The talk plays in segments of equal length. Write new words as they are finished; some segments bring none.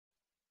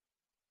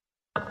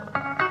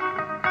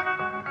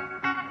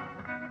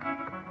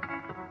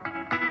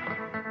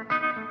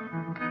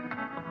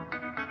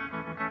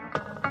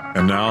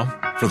And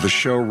now, for the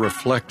show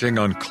reflecting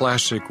on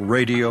classic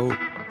radio,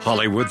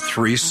 Hollywood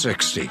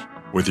 360,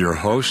 with your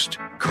host,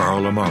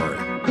 Carl Amari.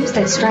 Who's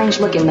that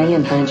strange-looking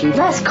man, Punji?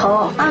 That's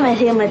Carl. I met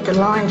him at the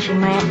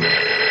laundromat.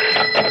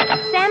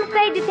 Sam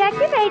Spade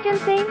Detective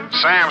Agency.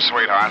 Sam,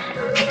 sweetheart.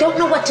 I don't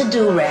know what to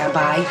do,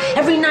 Rabbi.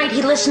 Every night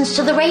he listens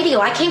to the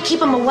radio. I can't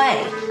keep him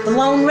away. The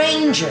Lone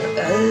Ranger,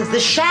 the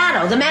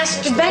Shadow, the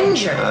Masked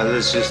Avenger.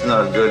 This is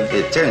not good.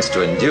 It tends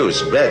to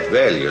induce bad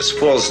values,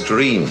 false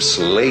dreams,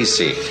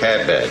 lazy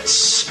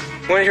habits.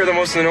 Want to hear the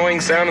most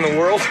annoying sound in the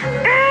world?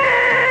 Guys!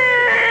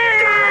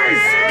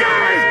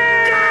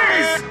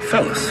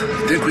 Fellas,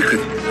 think we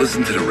could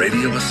listen to the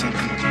radio or something?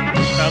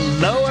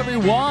 Hello,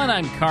 everyone.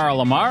 I'm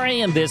Carl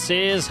Amari, and this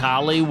is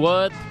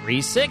Hollywood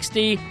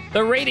 360,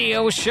 the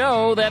radio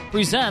show that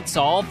presents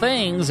all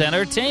things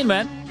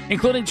entertainment,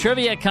 including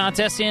trivia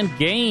contests and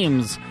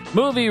games,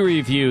 movie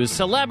reviews,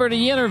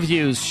 celebrity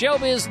interviews,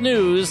 showbiz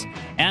news,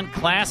 and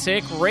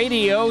classic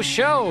radio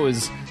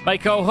shows. My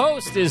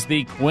co-host is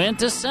the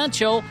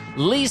quintessential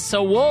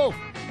Lisa Wolf.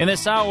 In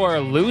this hour,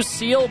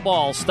 Lucille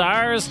Ball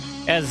stars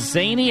as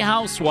zany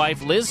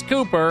housewife Liz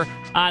Cooper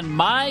on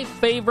My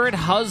Favorite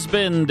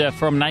Husband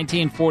from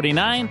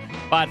 1949.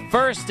 But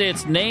first,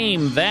 it's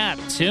Name That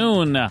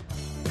Tune.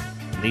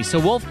 Lisa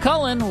Wolf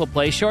Cullen will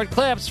play short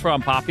clips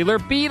from popular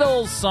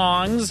Beatles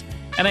songs,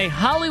 and a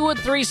Hollywood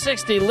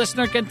 360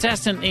 listener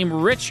contestant named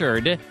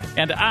Richard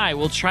and I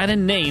will try to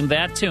name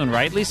that tune.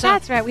 Right, Lisa?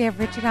 That's right. We have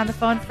Richard on the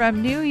phone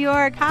from New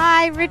York.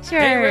 Hi,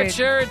 Richard. Hey,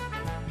 Richard.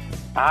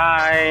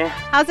 Hi.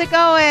 How's it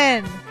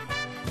going?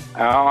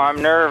 Oh,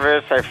 I'm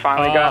nervous. I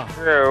finally got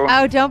through.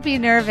 Oh, don't be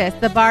nervous.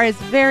 The bar is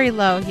very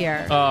low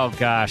here. Oh,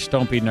 gosh.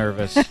 Don't be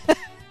nervous.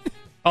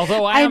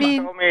 Although I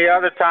mean, told me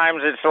other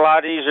times it's a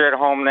lot easier at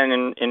home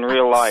than in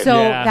real life. So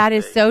that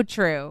is so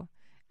true.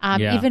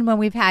 Even when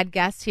we've had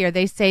guests here,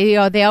 they say,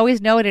 they always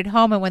know it at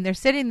home, and when they're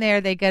sitting there,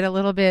 they get a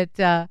little bit,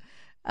 I'm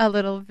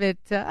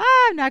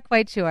not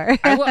quite sure.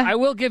 I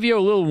will give you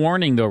a little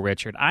warning, though,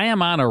 Richard. I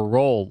am on a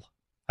roll.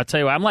 I'll tell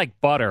you what, I'm like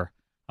butter.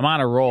 I'm on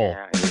a roll.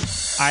 Yeah.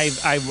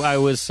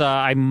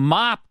 I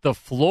mopped the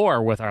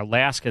floor with our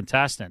last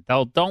contestant.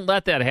 Don't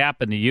let that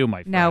happen to you,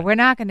 my friend. No, we're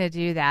not going to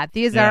do that.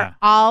 These are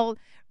all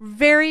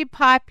very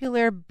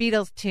popular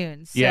Beatles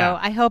tunes. So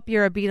I hope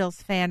you're a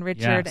Beatles fan,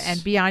 Richard,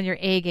 and be on your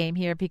A game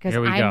here because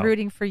I'm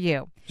rooting for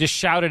you. Just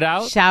shout it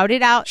out. Shout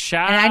it out.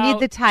 Shout. And I need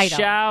the title.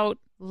 Shout.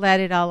 Let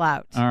it all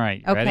out. All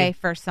right. Okay, ready?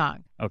 first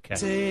song. Okay.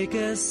 Take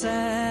a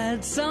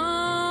sad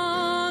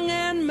song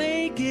and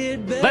make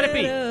it better. Let it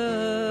be.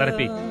 Let it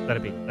be. Let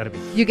it be. Let it be.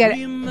 You get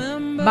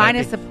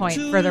minus a point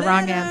for the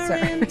wrong answer.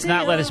 It's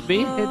not Let Us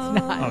Be? It's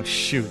not. Oh,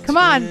 shoot. Come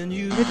on,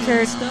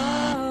 Richard.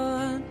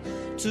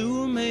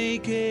 To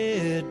make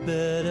it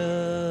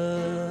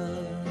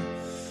better.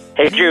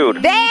 Hey,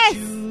 Jude. This!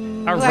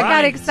 All right. I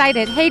got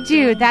excited. Hey,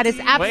 Jude, that is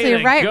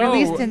absolutely right. Go.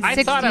 Released in 68.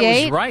 I thought I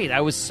was right. I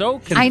was so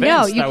convinced I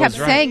know. You kept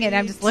right. saying it.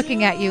 I'm just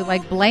looking at you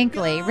like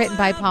blankly. Written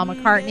by Paul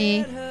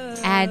McCartney.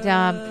 And,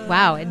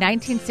 wow, in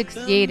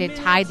 1968, it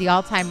tied the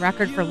all-time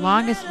record for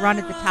longest run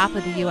at the top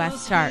of the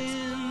U.S. charts.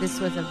 This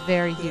was a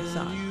very huge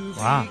song.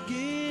 Wow.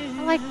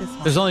 I like this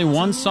one. There's only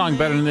one song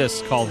better than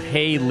this called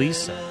Hey,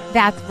 Lisa.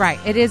 That's right.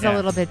 It is a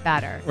little bit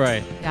better.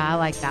 Right. Yeah, I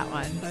like that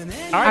one.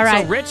 All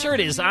right. So Richard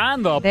is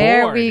on the board.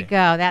 There we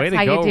go. That's Way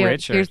how to go, you do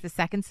Richard. it. Here's the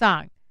second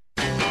song.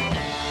 I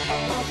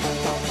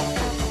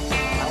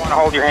want to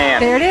hold your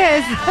hand. There it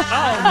is.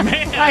 Oh,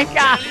 man. My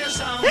gosh.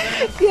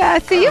 Yeah,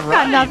 see, you've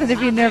got nothing to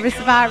be nervous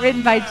about.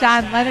 Written by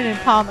John Lennon and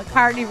Paul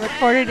McCartney.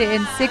 Recorded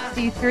in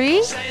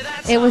 63.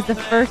 It was the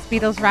first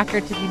Beatles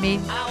record to be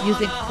made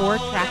using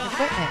 4-track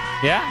equipment.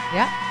 Yeah?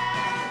 Yeah.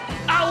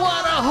 I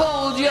want to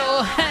hold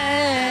your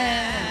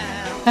hand.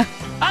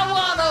 I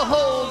want to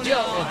hold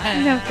your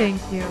hand. No,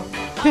 thank you.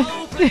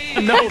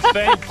 No,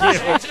 thank you.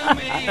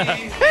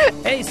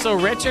 Hey, so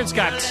Richard's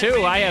got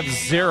 2. I have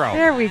 0.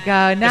 There we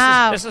go.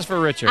 Now, this is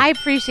for Richard. I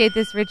appreciate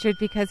this, Richard,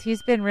 because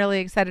he's been really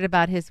excited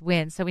about his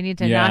win. So we need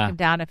to knock him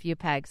down a few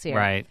pegs here.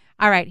 Right.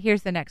 All right,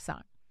 here's the next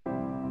song.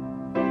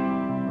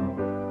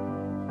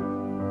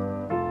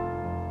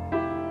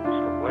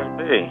 Let it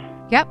be.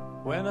 Yep.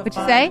 What'd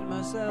you say?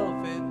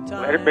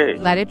 Let it be.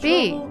 Let it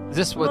be. Is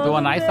this what the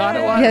one I thought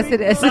it was? Yes, it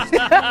is.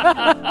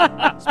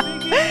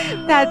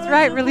 That's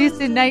right. Released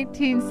in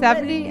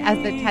 1970 as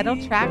the title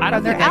track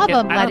from their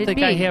album, Let It Be. I don't think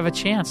I have a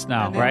chance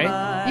now, right?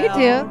 You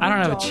do. I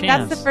don't have a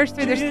chance. That's the first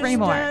 3. There's 3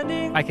 more.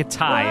 I could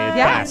tie at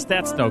best.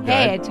 That's no good.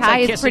 Hey, a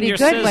tie is pretty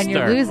good when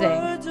you're losing.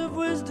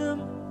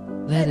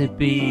 Let it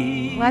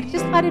be.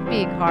 Just let it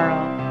be, Carl.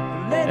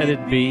 Let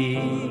it be.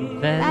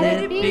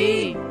 Let it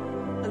be.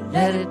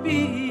 Let it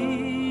be.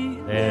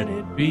 Let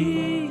it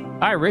be. All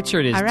right,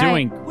 Richard is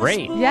doing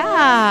great. Yeah,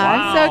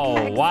 I'm so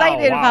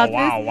excited about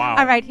this.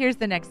 All right, here's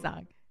the next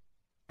song.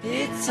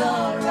 It's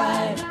all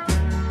right.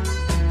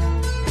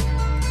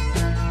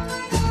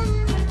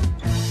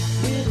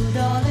 Little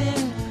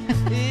darling,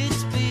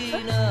 it's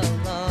been a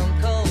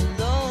long, cold,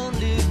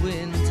 lonely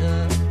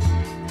winter.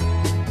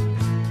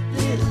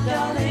 Little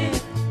darling,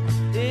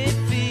 it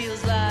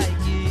feels like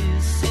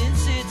years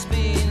since it's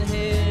been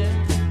here.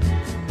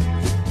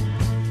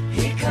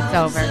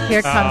 over.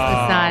 Here Comes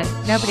the Sun.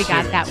 Nobody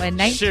got that one.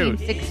 Shoot.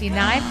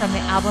 1969 from the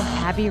album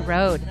Abbey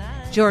Road.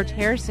 George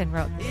Harrison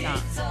wrote the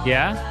song.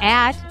 Yeah?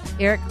 At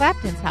Eric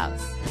Clapton's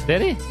house.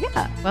 Did he?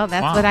 Yeah. Well,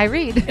 that's Wow. what I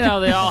read. You know,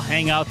 they all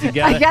hang out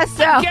together. I guess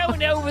so. I'm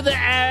going over to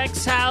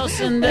Eric's house,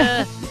 and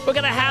we're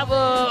going to have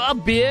a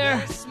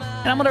beer,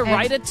 and I'm going to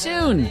write a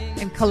tune.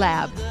 And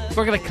collab.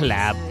 We're going to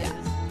collab. Yeah.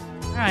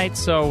 All right,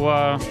 so,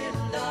 all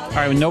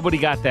right, nobody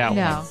got that one.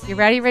 No. You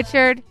ready,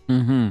 Richard?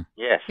 Mm-hmm.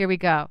 Yes. Here we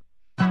go.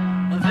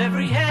 Of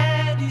every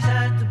head he's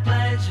had the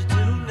pleasure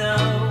to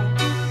know.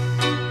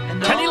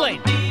 And Penny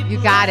Lane.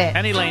 You got it.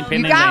 Penny Lane, Penny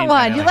You Lane. got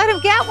one. Penny You Lane. let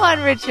him get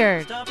one,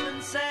 Richard.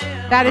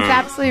 That is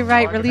absolutely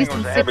right. Released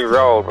in Abbey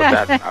Road,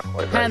 but that's not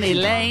quite right. Penny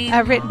Lane.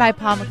 Written by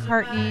Paul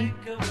McCartney.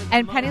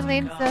 And Penny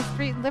Lane's the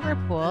street in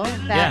Liverpool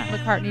that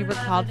McCartney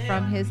recalled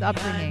from his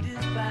upbringing.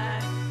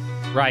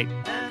 Right.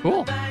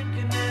 Cool.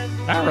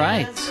 All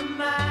right.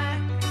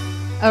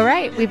 All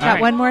right. We've All got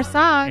right. one more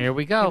song. Here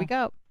we go. Here we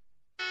go.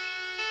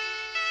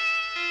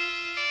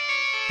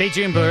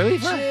 Daydream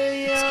Believer.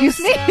 Excuse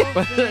me?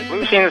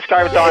 Lucy in the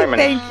Sky with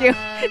Diamonds. Thank you.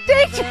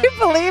 Daydream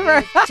Believer.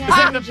 Is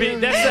that the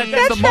that's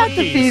That's the not the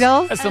Monkees.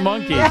 Beatles. That's the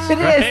Monkees. Yeah, it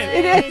right?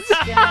 is. It is.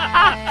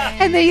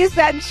 And they use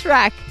that in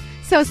Shrek.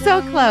 So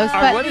close.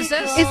 But what is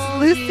this? It's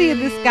Lucy in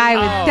the Sky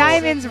with Oh.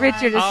 Diamonds.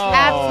 Richard is Oh.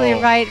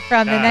 absolutely right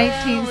from the God.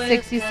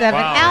 1967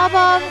 Wow.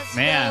 album.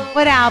 Man,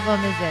 What album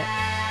is it?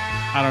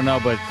 I don't know,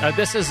 but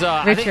this is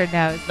Richard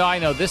knows. No, I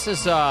know. This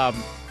is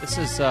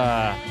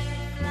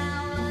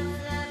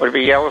Would it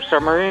be Yellow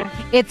Submarine?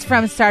 It's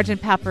from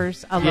Sgt.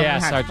 Pepper's A Lonely Yeah,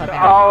 Hearts Sgt. Club Pepper.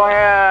 Band. Oh,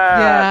 yeah.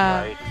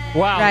 Yeah. Right.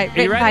 wow. Right, You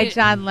written by ready?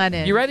 John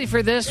Lennon. You ready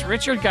for this?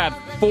 Richard got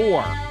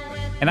 4,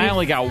 and I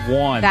only got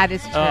 1. That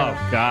is true. Oh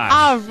gosh.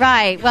 All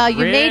right. Well,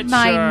 you made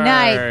my Richard.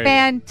 night. Great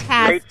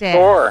Fantastic.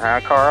 score, huh,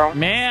 Carl?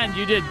 Man,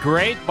 you did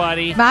great,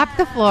 buddy. Mop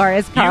the floor,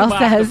 as Carl you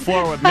mopped says. the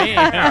floor with me.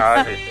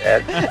 Oh, this is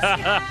Ed.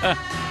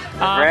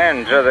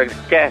 Friends of the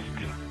guest.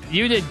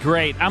 You did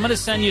great. I'm going to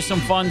send you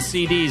some fun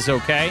CDs,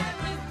 okay?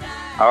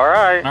 All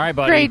right. All right,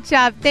 buddy. Great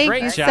job. Thank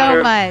Great you job.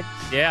 so much.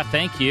 Yeah,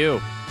 thank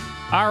you.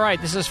 All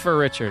right, this is for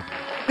Richard.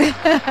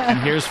 And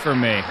here's for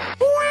me.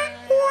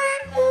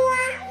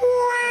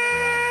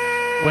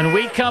 When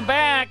we come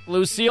back,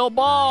 Lucille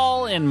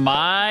Ball and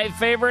My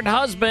Favorite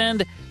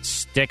Husband.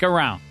 Stick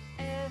around.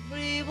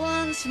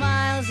 Everyone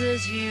smiles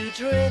as you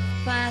drift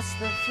past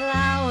the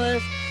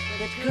flowers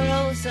that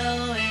grow so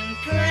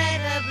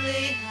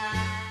incredibly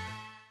high.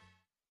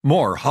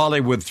 More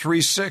Hollywood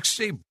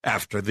 360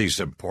 after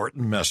these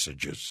important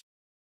messages.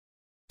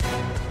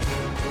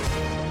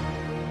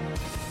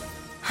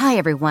 Hi,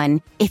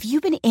 everyone. If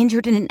you've been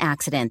injured in an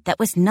accident that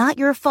was not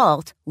your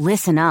fault,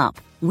 listen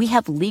up. We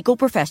have legal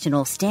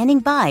professionals standing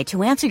by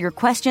to answer your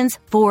questions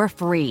for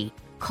free.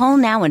 Call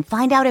now and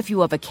find out if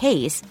you have a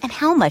case and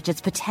how much it's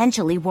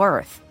potentially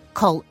worth.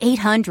 Call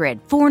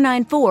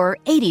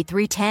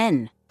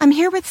 800-494-8310. I'm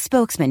here with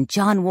spokesman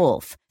John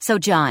Wolf. So,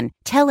 John,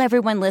 tell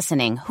everyone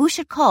listening who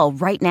should call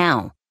right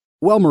now.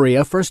 Well,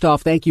 Maria, first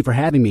off, thank you for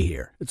having me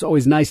here. It's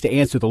always nice to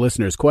answer the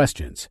listeners'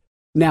 questions.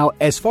 Now,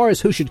 as far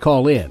as who should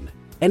call in,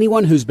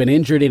 anyone who's been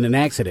injured in an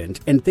accident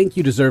and think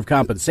you deserve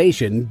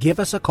compensation, give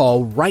us a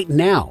call right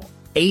now.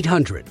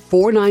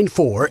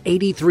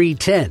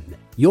 800-494-8310.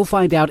 You'll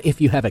find out if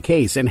you have a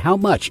case and how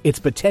much it's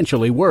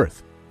potentially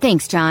worth.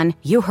 Thanks, John.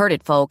 You heard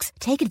it, folks.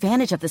 Take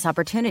advantage of this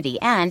opportunity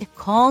and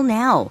call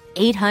now.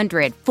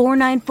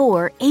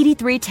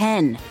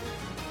 800-494-8310.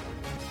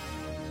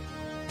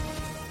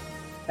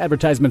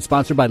 Advertisement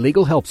sponsored by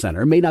Legal Help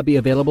Center. May not be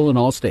available in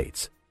all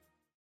states.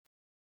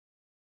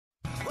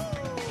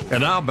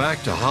 And now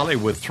back to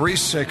Hollywood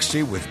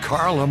 360 with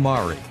Carl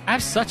Amari. I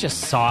have such a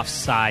soft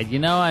side, you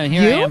know. And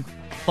here You? I am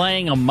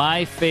playing a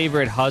My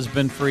Favorite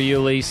Husband for you,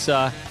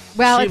 Lisa.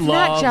 Well, she it's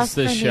loves not just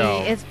the for show.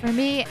 me. It's for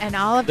me and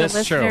all of the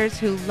That's true. listeners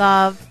who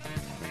love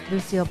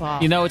Lucille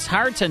Ball. You know, it's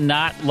hard to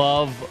not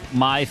love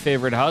My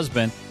Favorite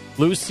Husband.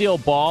 Lucille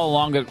Ball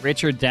along with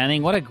Richard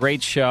Denning. What a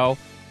great show.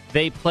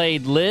 They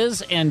played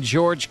Liz and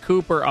George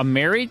Cooper, a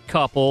married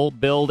couple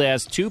billed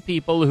as two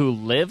people who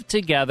live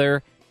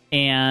together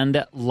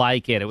and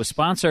like it. It was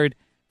sponsored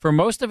for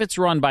most of its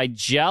run by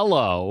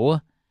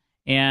Jell-O.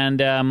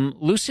 And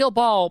Lucille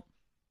Ball,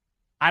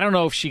 I don't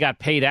know if she got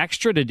paid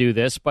extra to do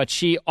this, but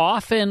she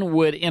often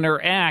would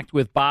interact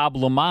with Bob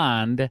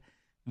Lamond,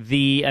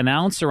 the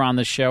announcer on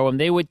the show, and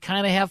they would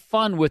kind of have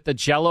fun with the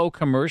Jell-O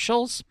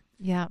commercials.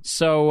 Yeah.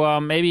 So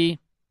maybe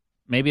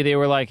they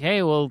were like,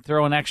 hey, we'll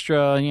throw an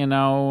extra,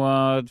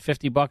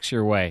 $50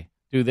 your way.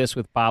 Do this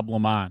with Bob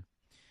Lamond.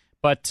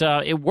 But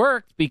it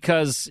worked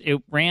because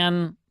it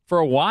ran for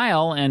a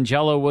while, and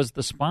Jell-O was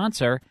the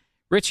sponsor.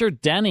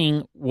 Richard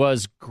Denning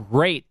was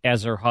great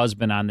as her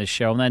husband on this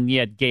show. And then you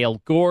had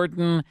Gail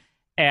Gordon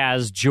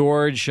as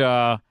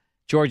George's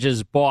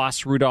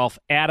boss, Rudolph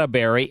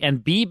Atterbury,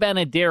 and Bea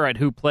Benaderet,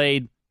 who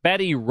played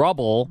Betty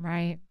Rubble.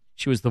 Right.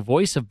 She was the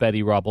voice of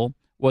Betty Rubble,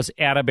 was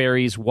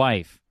Atterbury's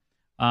wife.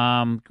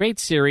 Great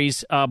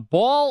series.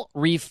 Ball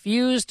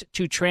refused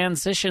to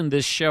transition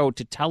this show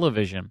to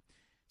television.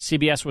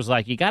 CBS was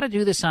like, you got to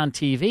do this on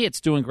TV.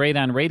 It's doing great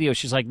on radio.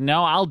 She's like,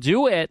 no, I'll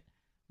do it,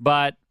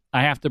 but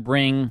I have to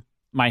bring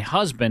my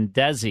husband,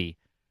 Desi.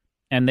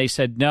 And they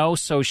said no,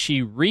 so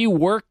she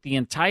reworked the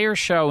entire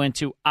show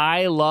into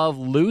I Love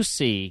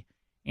Lucy,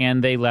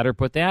 and they let her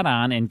put that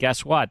on, and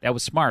guess what? That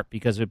was smart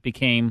because it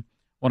became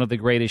one of the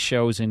greatest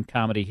shows in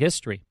comedy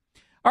history.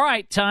 All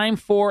right, time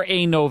for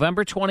a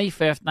November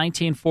 25th,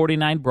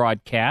 1949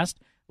 broadcast.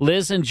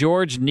 Liz and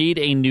George need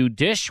a new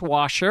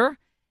dishwasher,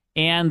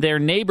 and their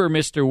neighbor,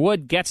 Mr.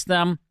 Wood, gets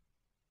them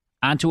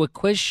onto a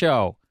quiz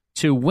show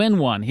to win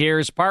one.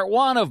 Here's part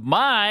one of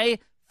My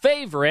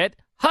Favorite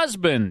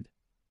Husband.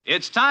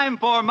 It's time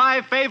for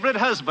My Favorite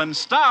Husband,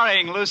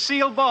 starring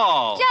Lucille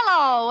Ball.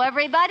 Jell-O,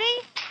 everybody.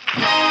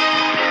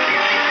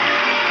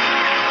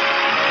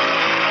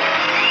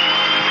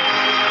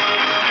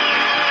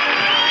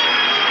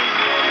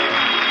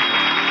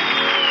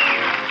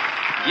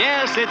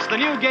 Yes, it's the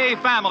new Gay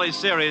Family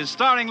series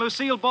starring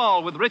Lucille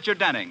Ball with Richard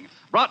Denning.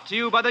 Brought to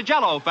you by the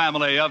Jell-O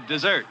family of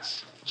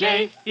desserts.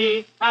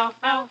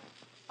 J-E-L-L.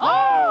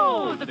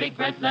 Oh, the big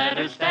red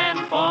letters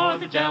stand for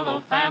the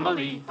Jell-O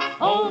family.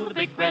 Oh, the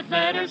big red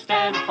letters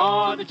stand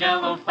for the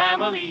Jell-O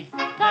family.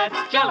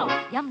 That's Jell-O.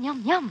 Yum,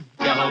 yum, yum.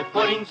 Jell-O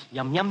puddings.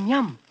 Yum, yum,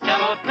 yum.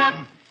 Jell-O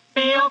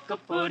tapioca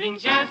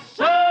puddings. Yes,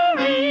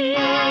 sirree.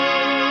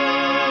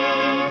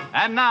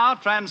 And now,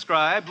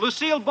 transcribed,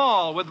 Lucille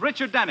Ball with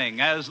Richard Denning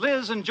as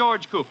Liz and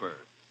George Cooper.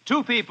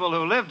 Two people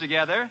who live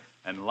together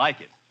and like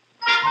it.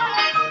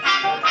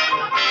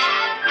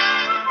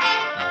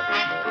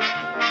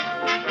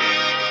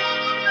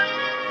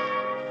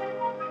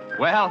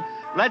 Well,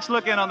 let's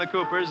look in on the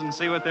Coopers and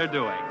see what they're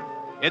doing.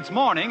 It's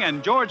morning,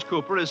 and George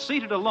Cooper is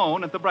seated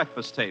alone at the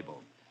breakfast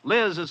table.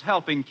 Liz is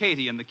helping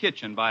Katie in the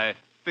kitchen by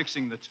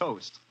fixing the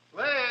toast.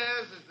 Liz,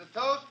 is the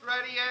toast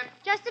ready yet?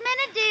 Just a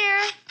minute,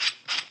 dear.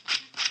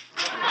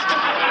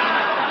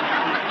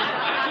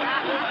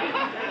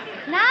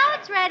 Now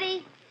it's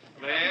ready.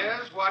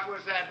 Liz, what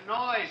was that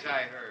noise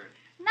I heard?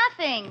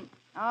 Nothing.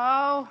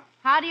 Oh,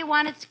 how do you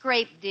want it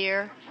scraped,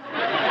 dear?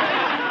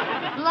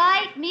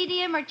 Light,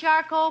 medium, or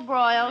charcoal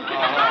broiled?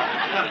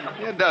 Oh,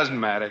 it doesn't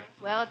matter.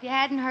 Well, if you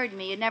hadn't heard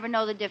me, you'd never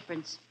know the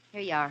difference.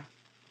 Here you are.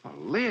 Oh,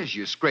 Liz,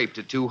 you scraped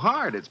it too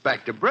hard. It's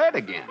back to bread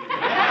again. Well,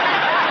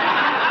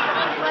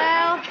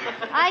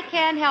 I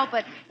can't help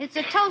it. It's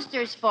the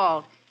toaster's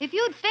fault. If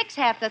you'd fix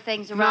half the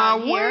things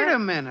around here... Now, wait a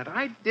minute.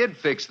 I did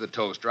fix the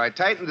toaster. I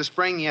tightened the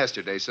spring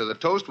yesterday so the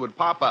toast would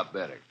pop up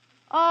better.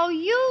 Oh,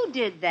 you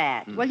did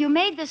that. Well, you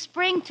made the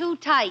spring too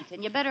tight,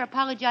 and you better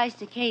apologize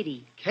to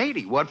Katie.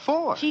 Katie, what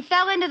for? She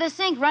fell into the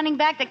sink running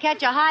back to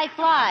catch a high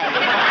fly.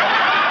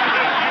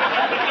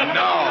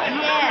 No.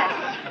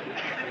 Yes.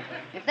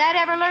 If that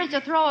ever learns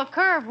to throw a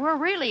curve, we're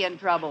really in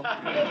trouble.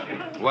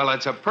 Well,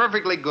 it's a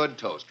perfectly good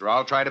toaster.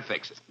 I'll try to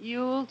fix it.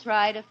 You'll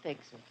try to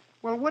fix it.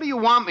 Well, what do you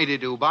want me to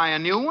do? Buy a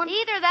new one?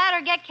 Either that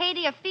or get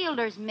Katie a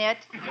fielder's mitt.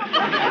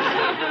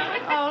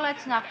 Oh,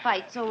 let's not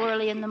fight so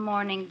early in the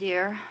morning,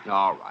 dear.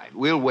 All right.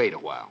 We'll wait a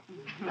while.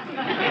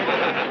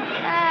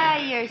 Ah,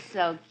 you're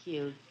so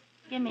cute.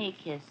 Give me a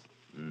kiss.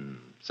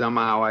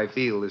 Somehow I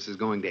feel this is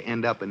going to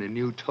end up in a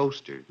new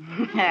toaster.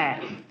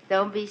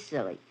 Don't be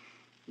silly.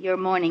 Your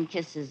morning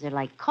kisses are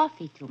like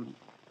coffee to me.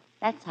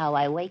 That's how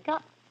I wake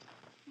up.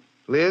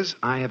 Liz,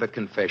 I have a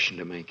confession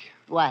to make.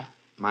 What?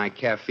 My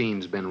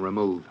caffeine's been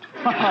removed.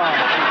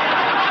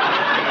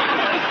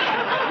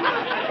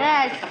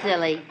 That's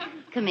silly.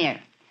 Come here.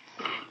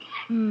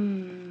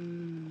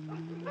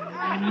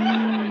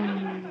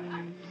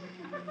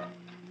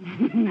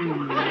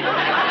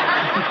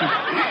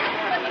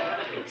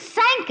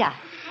 Sanka!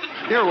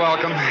 You're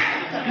welcome.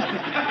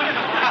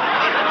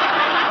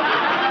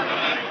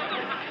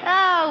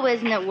 Oh,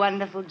 isn't it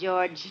wonderful,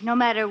 George? No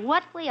matter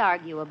what we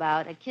argue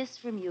about, a kiss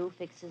from you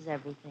fixes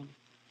everything.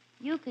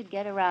 You could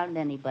get around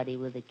anybody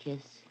with a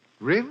kiss.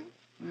 Really?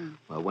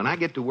 Well, when I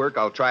get to work,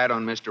 I'll try it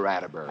on Mr.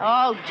 Atterbury.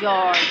 Oh,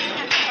 George.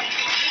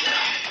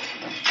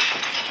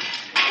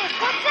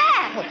 What's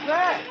that? What's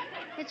that?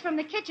 It's from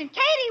the kitchen.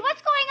 Katie,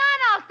 what's going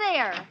on out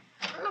there?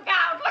 Look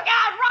out,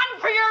 run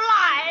for your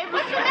life.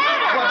 What's the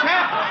matter? What's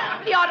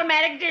happened? The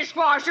automatic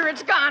dishwasher,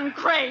 it's gone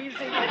crazy. Is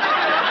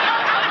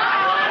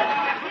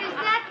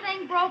that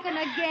thing broken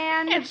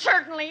again? It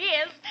certainly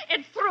is.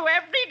 It threw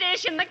every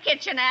dish in the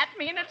kitchen at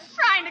me, and it's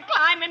trying to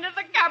climb into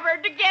the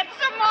cupboard to get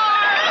some more.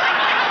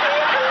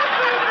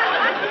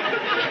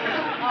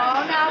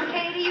 Oh, now,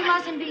 Katie, you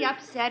mustn't be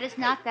upset. It's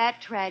not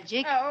that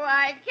tragic. Oh,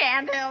 I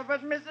can't help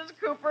it, Mrs.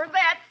 Cooper.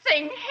 That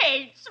thing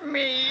hates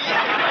me.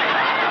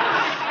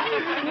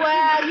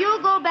 Well, you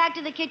go back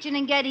to the kitchen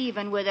and get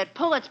even with it.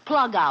 Pull its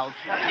plug out.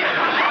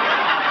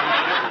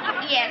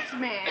 Yes,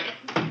 ma'am.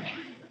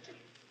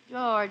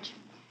 George,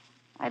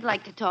 I'd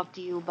like to talk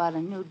to you about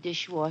a new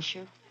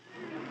dishwasher.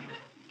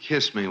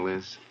 Kiss me,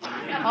 Liz.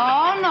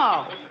 Oh,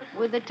 no.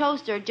 With the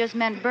toaster, it just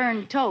meant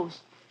burned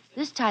toast.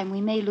 This time we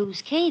may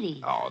lose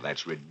Katie. Oh,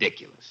 that's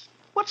ridiculous.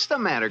 What's the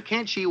matter?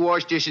 Can't she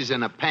wash dishes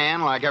in a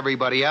pan like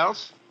everybody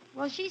else?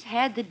 Well, she's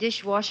had the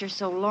dishwasher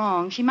so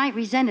long, she might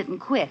resent it and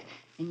quit.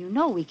 And you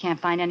know we can't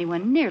find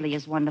anyone nearly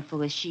as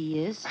wonderful as she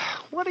is.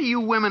 What are you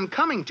women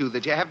coming to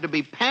that you have to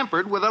be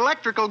pampered with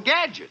electrical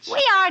gadgets?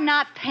 We are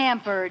not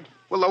pampered.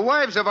 Well, the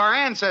wives of our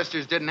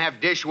ancestors didn't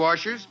have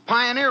dishwashers.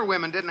 Pioneer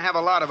women didn't have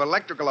a lot of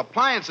electrical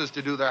appliances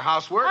to do their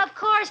housework. Of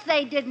course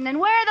they didn't. And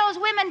where are those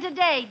women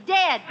today?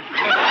 Dead.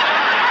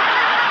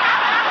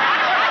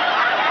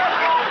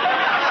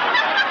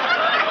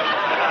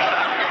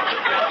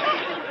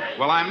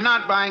 Well, I'm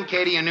not buying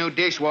Katie a new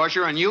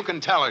dishwasher, and you can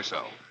tell her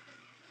so.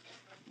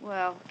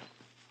 Well,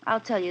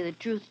 I'll tell you the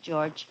truth,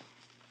 George.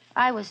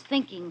 I was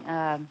thinking,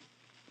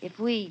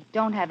 if we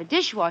don't have a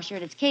dishwasher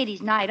and it's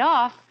Katie's night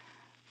off,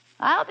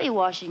 I'll be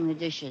washing the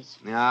dishes.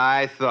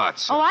 I thought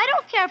so. Oh, I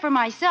don't care for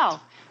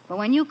myself. But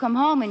when you come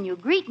home and you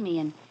greet me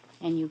and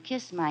you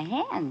kiss my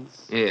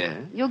hands, Yeah?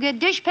 you'll get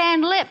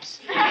dishpan lips.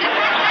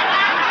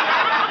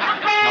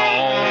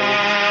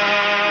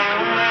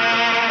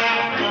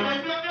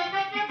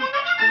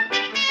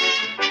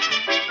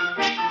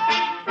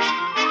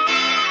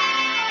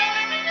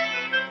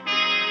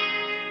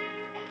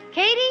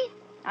 Katie,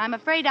 I'm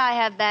afraid I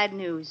have bad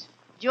news.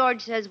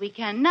 George says we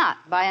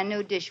cannot buy a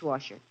new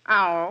dishwasher.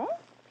 Oh?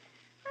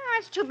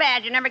 That's too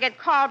bad you never get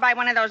called by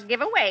one of those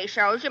giveaway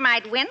shows. You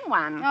might win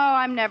one. Oh,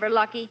 I'm never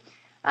lucky.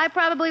 I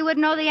probably would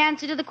know the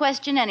answer to the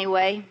question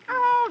anyway.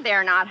 Oh,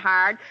 they're not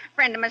hard. A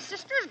friend of my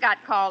sister's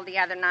got called the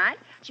other night.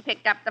 She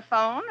picked up the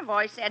phone. The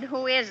voice said,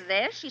 "Who is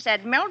this?" She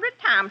said, "Mildred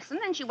Thompson,"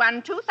 and she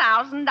won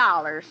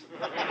 $2,000.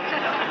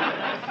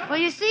 Well,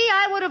 you see,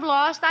 I would have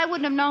lost. I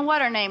wouldn't have known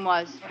what her name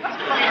was.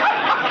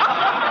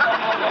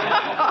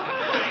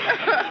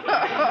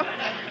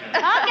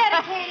 I'll get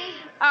it, Katie.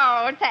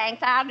 Oh,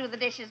 thanks. I'll do the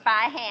dishes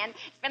by hand.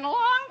 It's been a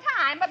long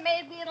time, but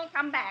maybe it'll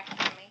come back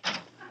to me.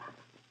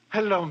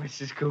 Hello,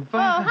 Mrs. Cooper.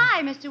 Oh,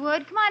 hi, Mr.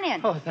 Wood. Come on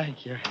in. Oh,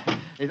 thank you.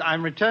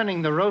 I'm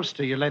returning the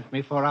roaster you lent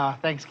me for our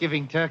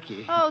Thanksgiving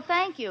turkey. Oh,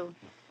 thank you.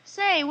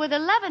 Say, with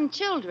 11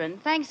 children,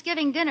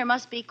 Thanksgiving dinner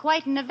must be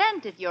quite an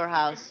event at your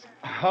house.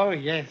 Oh,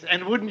 yes.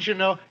 And wouldn't you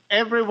know,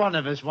 every one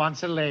of us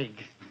wants a leg.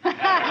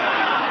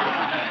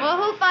 Well,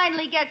 who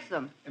finally gets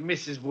them?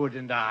 Mrs. Wood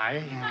and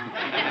I.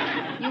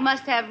 You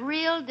must have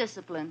real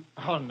discipline.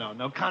 Oh,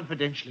 no.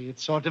 Confidentially,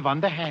 it's sort of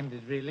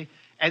underhanded, really.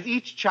 As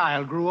each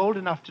child grew old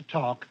enough to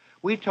talk,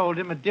 we told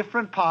him a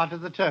different part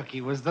of the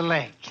turkey was the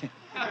leg.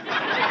 Why,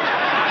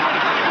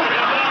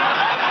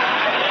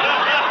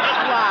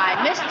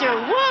 Mr.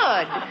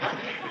 Wood.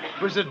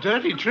 It was a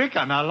dirty trick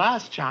on our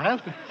last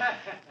child.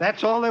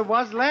 That's all there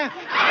was left.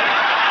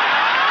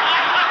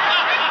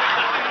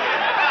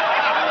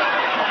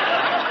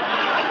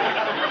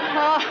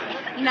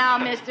 Now,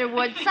 Mr.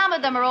 Wood, some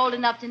of them are old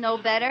enough to know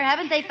better.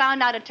 Haven't they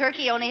found out a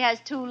turkey only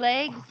has 2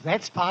 legs? Oh,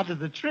 that's part of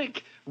the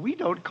trick. We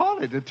don't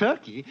call it a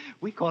turkey.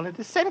 We call it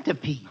a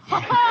centipede.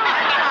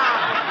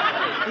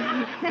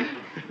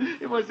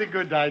 It was a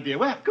good idea.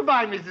 Well,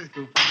 goodbye, Mrs.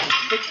 Cooper.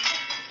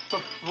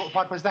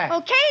 What was that? Oh,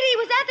 Katie,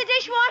 was that the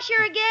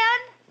dishwasher again?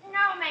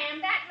 No,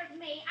 ma'am, that was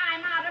me.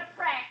 I'm out of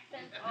practice.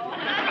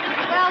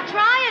 Well,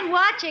 try and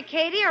watch it,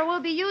 Katie, or we'll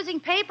be using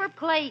paper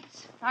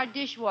plates. Our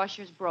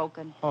dishwasher's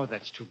broken. Oh,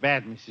 that's too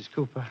bad, Mrs.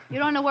 Cooper. You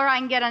don't know where I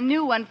can get a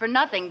new one for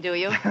nothing, do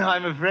you?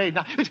 I'm afraid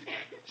not.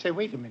 Say,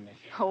 wait a minute.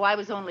 Oh, I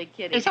was only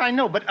kidding. Yes, I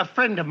know, but a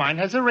friend of mine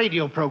has a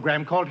radio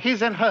program called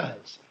His and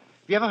Hers.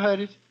 Have you ever heard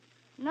it?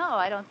 No,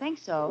 I don't think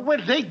so. Well,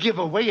 they give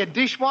away a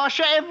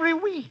dishwasher every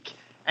week.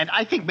 And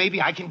I think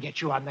maybe I can get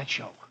you on that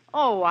show.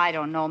 Oh, I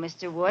don't know,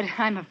 Mr. Wood.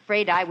 I'm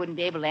afraid I wouldn't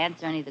be able to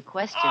answer any of the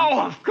questions. Oh,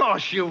 of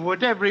course you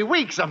would. Every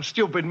week some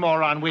stupid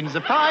moron wins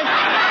a prize.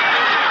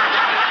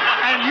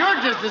 And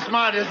you're just as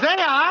smart as they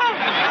are.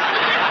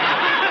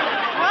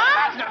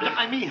 What? No,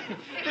 I mean,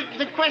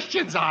 the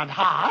questions aren't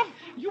hard.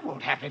 You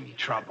won't have any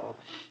trouble.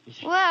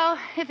 Well,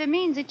 if it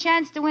means a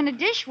chance to win a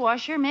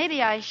dishwasher,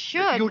 maybe I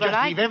should. You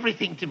just leave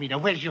everything to me. Now,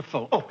 where's your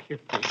phone? Oh, here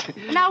it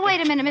is. Now,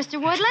 wait a minute, Mr.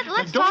 Wood.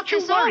 Let's talk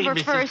this over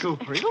Mrs. first.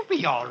 Cooper. It'll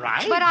be all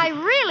right. But I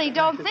really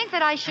don't think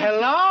that I should...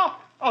 Hello?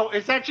 Oh,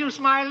 is that you,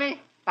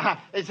 Smiley?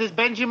 This is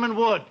Benjamin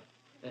Wood.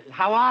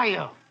 How are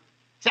you?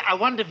 Say, I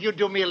wonder if you'd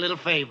do me a little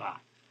favor.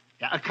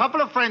 Yeah, a couple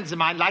of friends of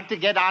mine like to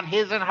get on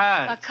His and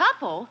Hers. A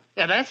couple?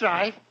 Yeah, that's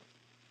right.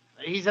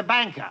 He's a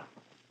banker.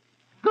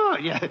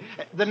 Good, yeah.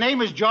 The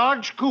name is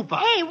George Cooper.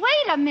 Hey,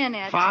 wait a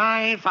minute.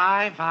 Fine.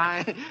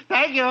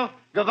 Thank you.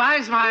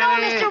 Goodbye,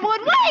 Smiley. No, Mr. Wood,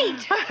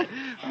 wait!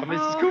 Oh,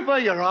 Mrs. Cooper,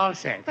 you're all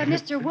set. But,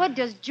 Mr. Wood,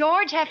 does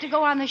George have to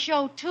go on the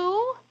show,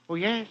 too? Oh,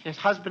 yes.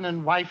 Husband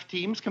and wife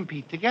teams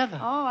compete together.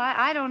 Oh,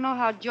 I don't know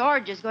how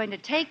George is going to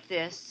take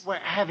this. Well,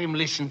 have him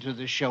listen to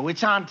the show.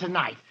 It's on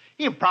tonight.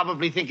 He'll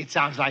probably think it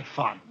sounds like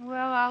fun.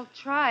 Well, I'll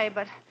try,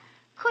 but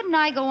couldn't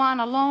I go on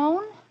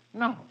alone?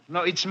 No,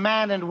 it's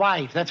man and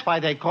wife. That's why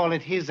they call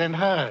it His and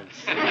Hers.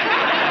 Well,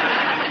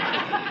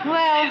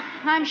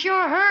 I'm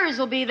sure hers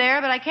will be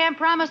there, but I can't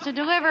promise to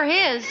deliver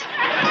his.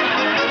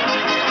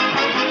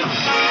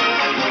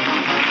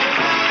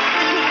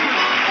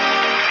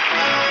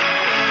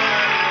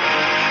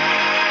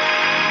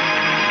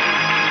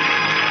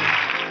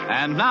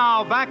 And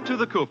now, back to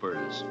the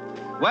Coopers.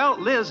 Well,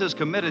 Liz has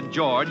committed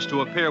George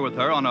to appear with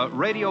her on a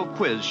radio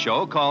quiz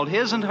show called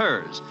His and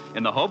Hers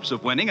in the hopes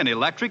of winning an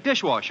electric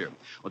dishwasher.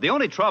 Well, the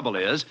only trouble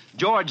is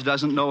George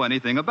doesn't know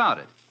anything about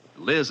it.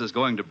 Liz is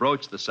going to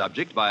broach the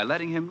subject by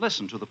letting him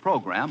listen to the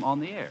program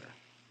on the air.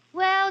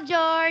 Well,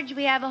 George,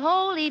 we have a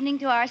whole evening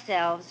to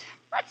ourselves.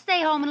 Let's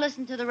stay home and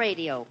listen to the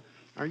radio.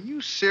 Are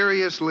you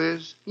serious,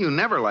 Liz? You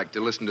never liked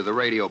to listen to the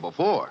radio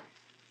before.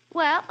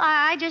 Well,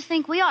 I just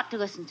think we ought to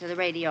listen to the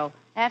radio.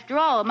 After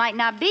all, it might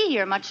not be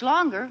here much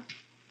longer.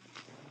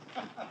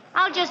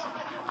 I'll just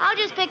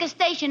pick a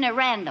station at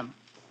random.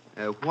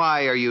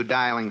 Why are you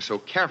dialing so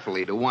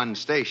carefully to one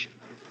station?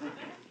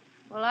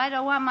 Well, I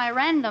don't want my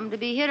random to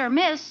be hit or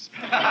miss.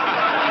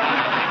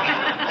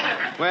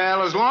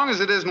 Well, as long as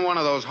it isn't one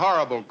of those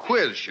horrible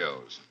quiz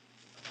shows.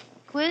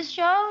 Quiz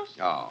shows?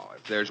 Oh,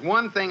 if there's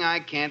one thing I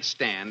can't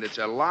stand, it's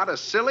a lot of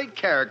silly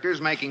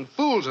characters making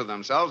fools of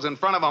themselves in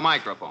front of a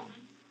microphone.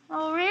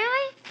 Oh,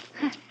 really?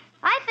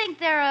 I think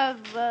they're a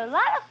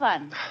lot of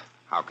fun.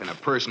 How can a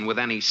person with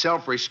any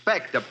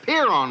self-respect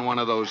appear on one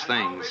of those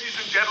things? Ladies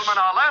and gentlemen,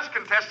 our last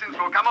contestants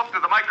will come up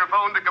to the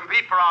microphone to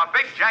compete for our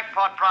big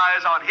jackpot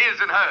prize on His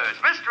and Hers,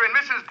 Mr. and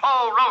Mrs.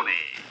 Paul Roney.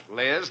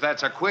 Liz,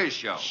 that's a quiz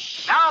show.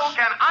 Now,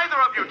 can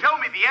either of you tell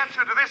me the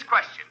answer to this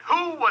question?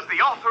 Who was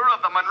the author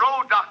of the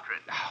Monroe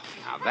Doctrine? Oh,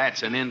 now,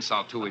 that's an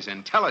insult to his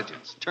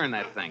intelligence. Turn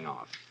that thing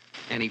off.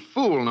 Any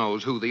fool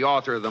knows who the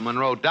author of the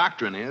Monroe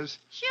Doctrine is.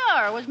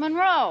 Sure, it was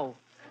Monroe.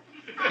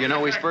 You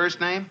know his first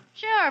name?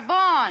 Sure,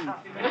 Bond. Racing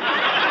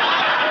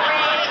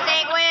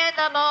with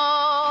the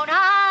moon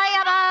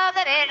high above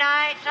the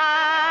midnight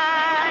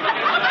sun.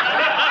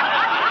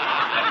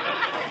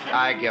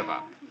 I give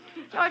up.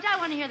 George, I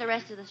want to hear the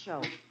rest of the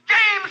show.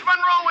 James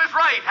Monroe is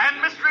right,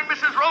 and Mr. and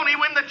Mrs. Roney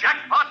win the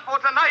jackpot for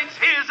tonight's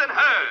His and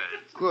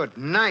Hers. Good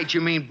night.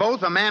 You mean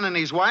both a man and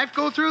his wife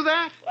go through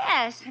that?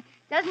 Yes.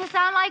 Doesn't it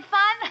sound like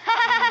fun?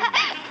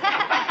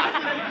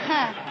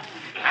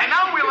 And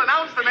now we'll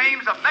announce the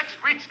names of next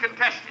week's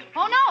contestants.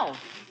 Oh, no.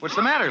 What's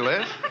the matter,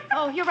 Liz?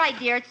 Oh, you're right,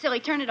 dear. It's silly.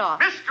 Turn it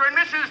off. Mr. and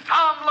Mrs.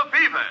 Tom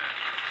Lefevre.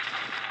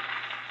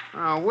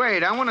 Oh,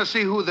 wait. I want to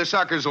see who the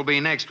suckers will be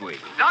next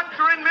week.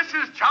 Dr. and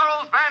Mrs.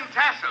 Charles Van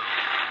Tassel.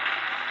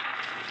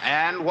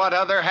 And what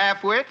other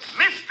half-wits?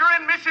 Mr.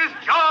 and Mrs.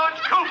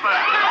 George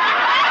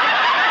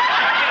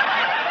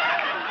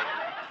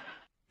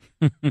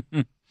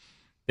Cooper.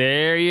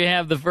 There you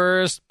have the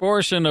first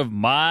portion of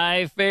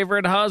My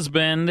Favorite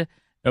Husband,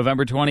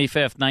 November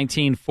 25th,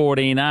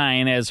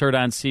 1949, as heard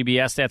on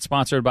CBS. That's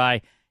sponsored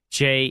by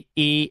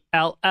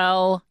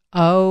JELL.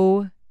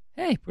 Oh.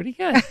 Hey, pretty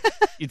good.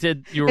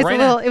 You were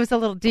right. It was a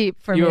little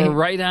deep for me. You were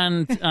right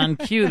on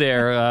cue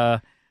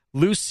there.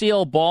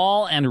 Lucille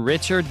Ball and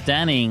Richard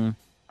Denning.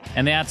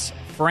 And that's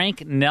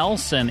Frank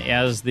Nelson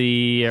as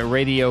the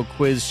radio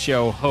quiz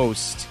show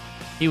host.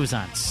 He was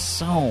on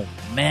so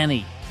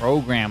many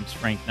programs,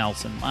 Frank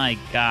Nelson. My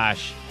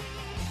gosh.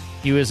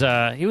 He was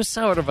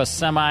sort of a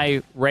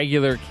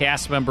semi-regular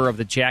cast member of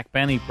the Jack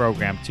Benny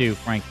program, too,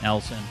 Frank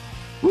Nelson.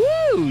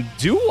 Woo,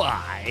 do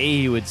I,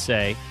 he would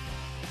say.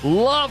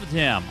 Loved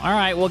him. All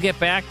right, we'll get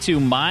back to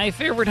My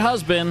Favorite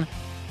Husband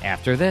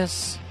after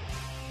this.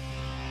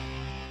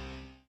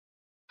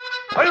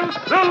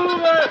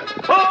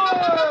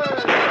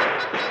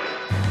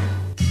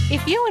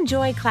 If you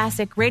enjoy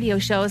classic radio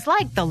shows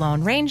like The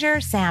Lone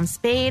Ranger, Sam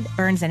Spade,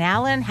 Burns and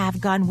Allen,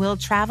 Have Gun Will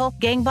Travel,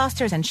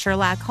 Gangbusters, and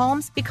Sherlock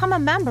Holmes, become a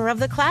member of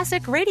the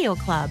Classic Radio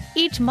Club.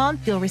 Each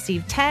month, you'll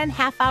receive 10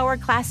 half-hour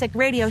classic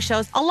radio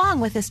shows along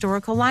with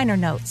historical liner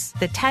notes.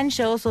 The 10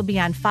 shows will be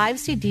on 5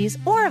 CDs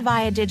or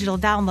via digital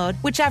download,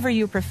 whichever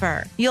you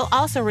prefer. You'll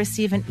also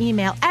receive an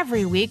email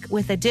every week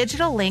with a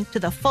digital link to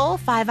the full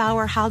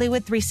 5-hour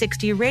Hollywood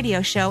 360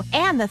 radio show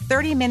and the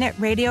 30-minute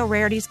Radio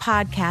Rarities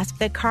podcast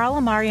that Carl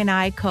Amari and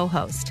I co-host.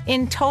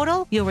 In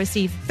total, you'll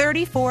receive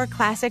 34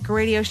 classic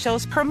radio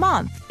shows per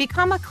month.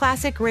 Become a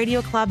Classic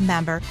Radio Club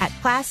member at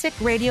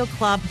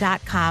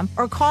classicradioclub.com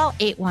or call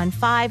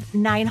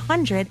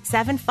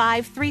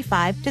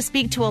 815-900-7535 to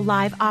speak to a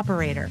live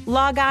operator.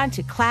 Log on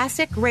to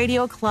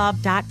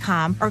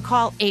classicradioclub.com or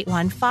call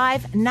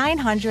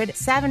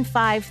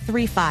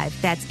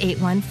 815-900-7535. That's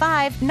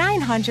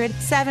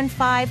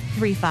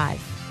 815-900-7535.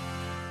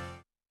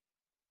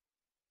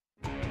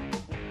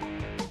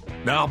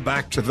 Now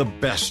back to the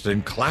best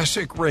in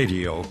classic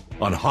radio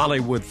on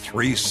Hollywood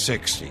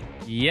 360.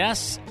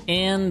 Yes,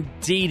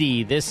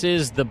 indeedy. This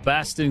is the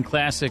best in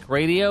classic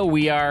radio.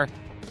 We are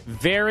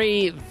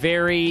very,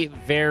 very,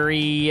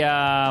 very...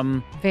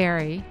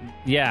 Very.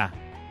 Yeah,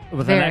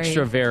 with very. An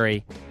extra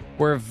very.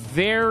 We're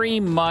very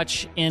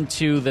much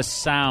into the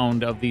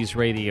sound of these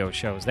radio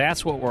shows.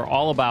 That's what we're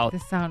all about. The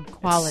sound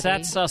quality. It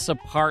sets us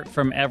apart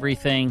from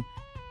everything.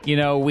 You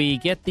know, we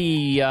get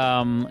the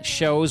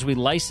shows, we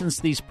license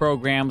these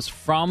programs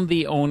from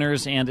the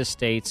owners and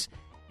estates,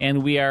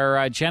 and we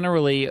are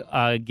generally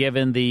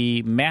given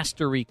the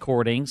master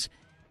recordings.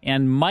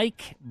 And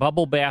Mike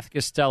Bubblebath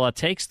Costella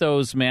takes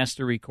those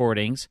master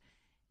recordings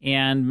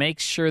and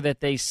makes sure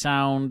that they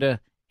sound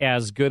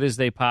as good as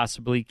they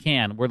possibly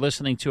can. We're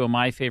listening to a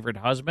My Favorite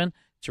Husband,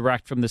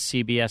 direct from the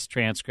CBS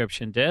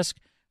transcription disc.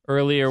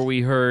 Earlier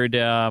we heard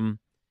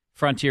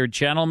Frontier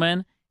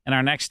Gentleman. In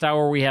our next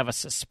hour, we have a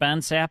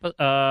suspense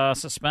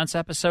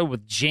episode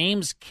with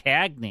James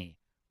Cagney.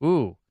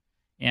 Ooh.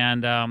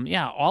 And,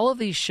 all of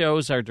these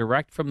shows are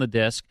direct from the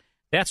disc.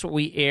 That's what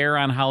we air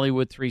on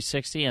Hollywood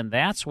 360, and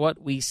that's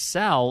what we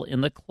sell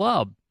in the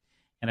club.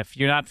 And if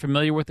you're not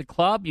familiar with the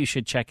club, you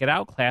should check it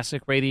out,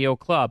 Classic Radio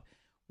Club.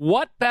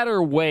 What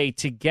better way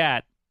to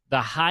get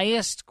the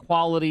highest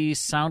quality,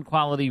 sound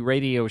quality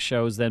radio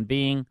shows than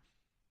being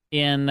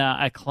in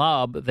a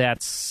club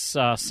that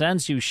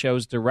sends you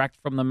shows direct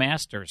from the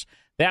masters?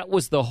 That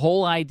was the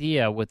whole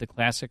idea with the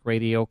Classic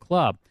Radio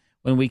Club.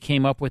 When we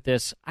came up with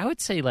this, I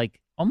would say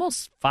like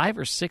almost 5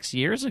 or 6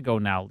 years ago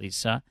now,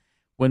 Lisa,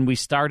 when we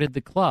started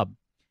the club.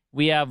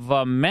 We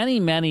have many,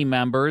 many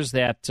members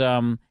that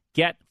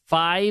get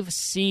 5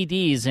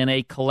 CDs in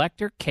a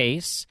collector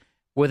case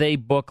with a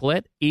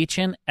booklet each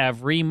and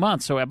every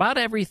month. So about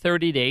every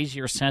 30 days,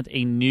 you're sent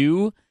a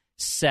new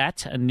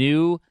set, a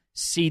new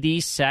CD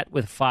set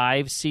with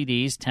 5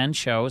 CDs, 10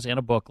 shows, and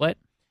a booklet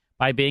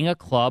by being a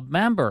club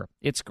member.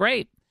 It's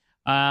great.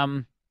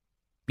 You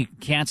can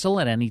cancel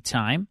at any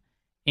time.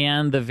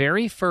 And the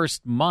very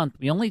first month,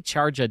 we only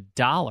charge $1.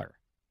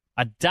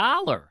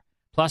 $1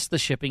 plus the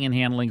shipping and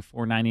handling,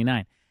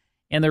 $4.99.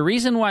 And the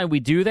reason why we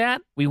do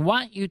that, we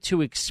want you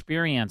to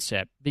experience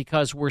it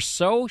because we're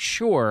so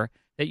sure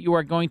that you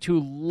are going to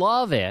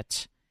love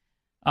it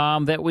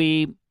that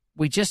we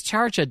just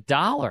charge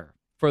 $1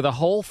 for the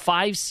whole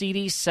 5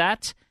 CD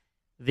set,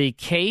 the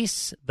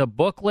case, the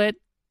booklet,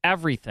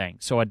 everything.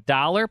 So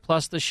 $1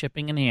 plus the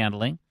shipping and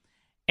handling.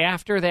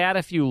 After that,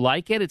 if you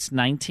like it, it's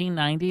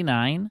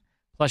 $19.99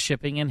 plus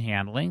shipping and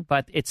handling,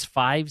 but it's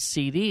 5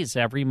 CDs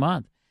every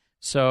month.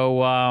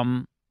 So,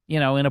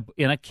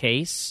 in a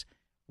case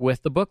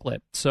with the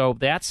booklet. So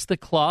that's the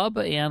club,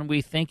 and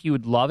we think you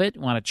would love it.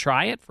 You want to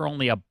try it for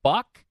only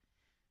 $1?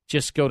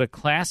 Just go to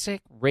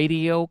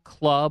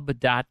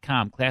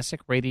classicradioclub.com,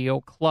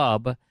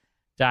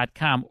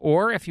 classicradioclub.com.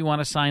 Or if you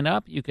want to sign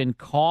up, you can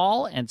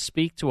call and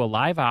speak to a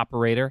live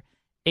operator,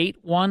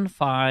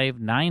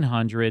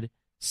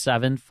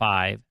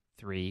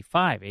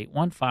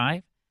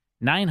 815-900-7535,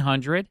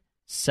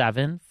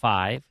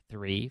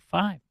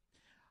 815-900-7535.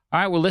 All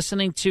right, we're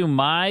listening to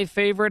My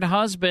Favorite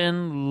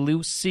Husband,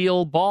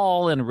 Lucille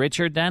Ball and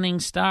Richard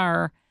Denning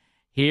star.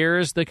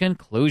 Here's the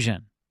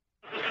conclusion.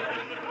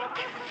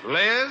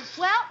 Liz?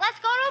 Well, let's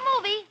go to a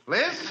movie.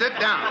 Liz, sit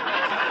down.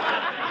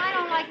 I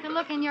don't like the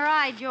look in your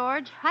eye,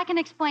 George. I can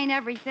explain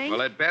everything.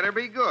 Well, it better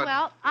be good.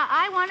 Well,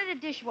 I wanted a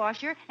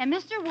dishwasher, and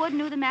Mr. Wood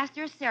knew the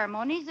master of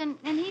ceremonies, and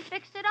he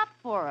fixed it up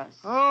for us.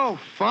 Oh,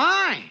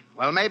 fine.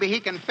 Well, maybe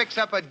he can fix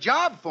up a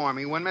job for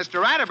me when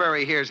Mr.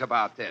 Atterbury hears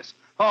about this.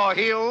 Oh,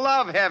 he'll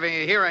love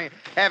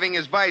having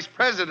his vice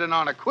president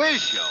on a quiz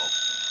show.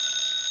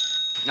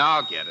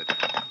 I'll get it.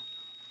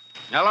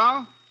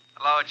 Hello?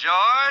 Hello,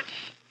 George.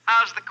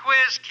 How's the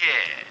quiz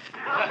kid?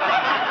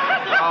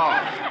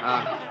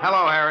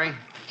 Hello, Harry.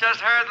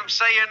 Just heard them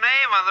say your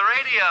name on the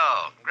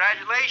radio.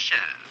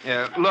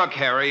 Congratulations. Look,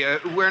 Harry,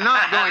 we're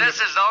not going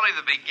This is only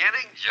the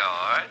beginning,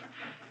 George.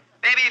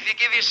 Maybe if you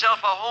give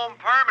yourself a home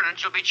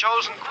permanent, you'll be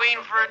chosen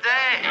queen for a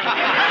day.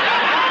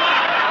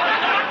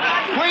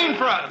 Queen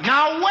for a...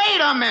 Now,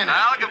 wait a minute.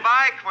 Well,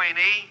 goodbye,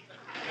 Queenie.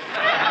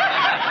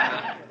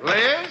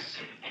 Liz?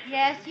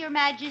 Yes, Your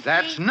Majesty?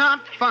 That's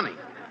not funny.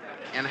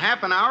 In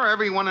half an hour,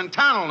 everyone in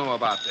town will know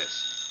about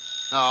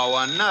this. Oh,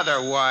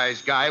 another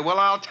wise guy. Well,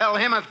 I'll tell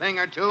him a thing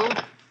or two.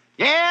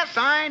 Yes,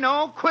 I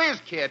know.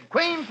 Quiz kid.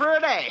 Queen for a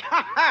day.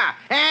 Ha ha.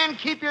 And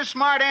keep your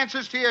smart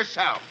answers to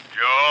yourself.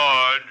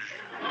 George.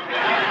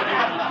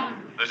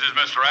 This is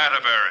Mr.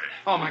 Atterbury.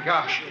 Oh, my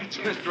gosh. It's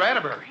Mr.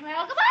 Atterbury.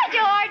 Well, goodbye,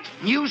 George.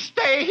 You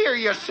stay here,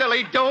 you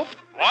silly dope.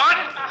 What?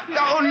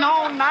 Oh,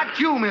 no, not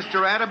you,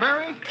 Mr.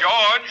 Atterbury.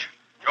 George,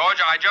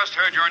 I just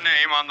heard your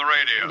name on the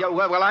radio. Yeah,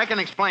 well, I can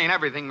explain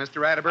everything,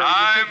 Mr. Atterbury.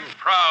 I'm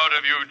proud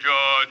of you,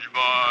 George,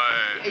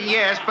 boy.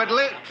 Yes, but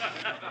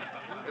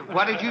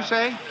what did you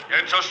say?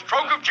 It's a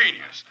stroke of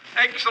genius.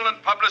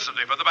 Excellent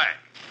publicity for the bank.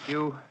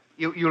 You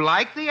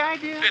like the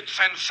idea? It's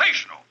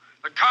sensational.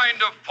 The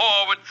kind of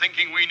forward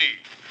thinking we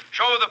need.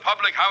 Show the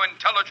public how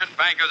intelligent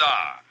bankers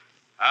are.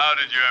 How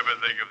did you ever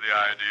think of the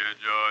idea,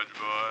 George,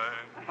 boy?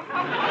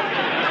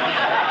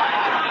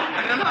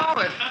 I don't know.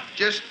 It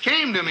just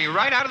came to me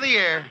right out of the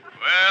air.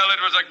 Well,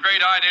 it was a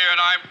great idea, and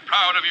I'm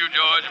proud of you,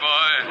 George,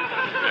 boy.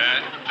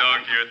 And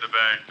talk to you at the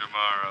bank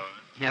tomorrow.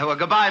 Yeah, well,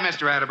 goodbye,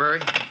 Mr.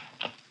 Atterbury.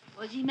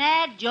 Was he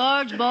mad,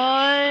 George,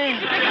 boy?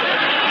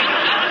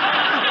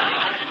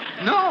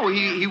 No,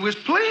 he was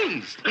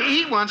pleased.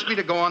 He wants me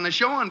to go on the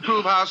show and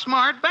prove how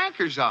smart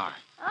bankers are.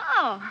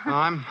 Oh.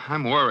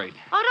 I'm worried.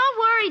 Oh, don't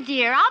worry,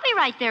 dear. I'll be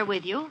right there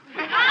with you.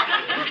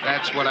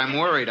 That's what I'm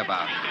worried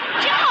about.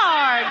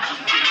 George!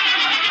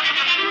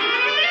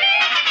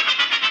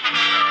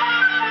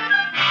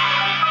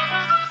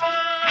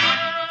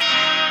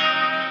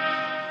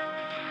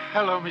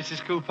 Hello,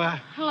 Mrs. Cooper.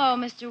 Hello,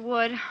 Mr.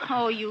 Wood.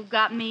 Oh, you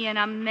got me in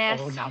a mess.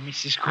 Oh, now,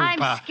 Mrs. Cooper.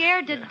 I'm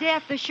scared to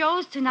death. The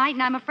show's tonight,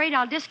 and I'm afraid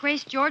I'll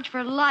disgrace George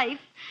for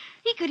life.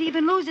 He could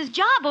even lose his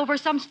job over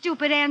some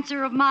stupid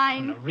answer of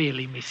mine. No,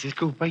 really, Mrs.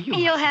 Cooper,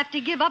 He'll have to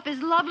give up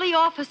his lovely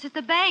office at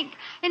the bank,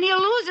 and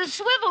he'll lose his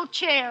swivel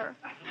chair.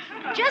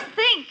 Just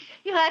think.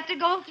 He'll have to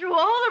go through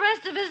all the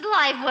rest of his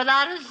life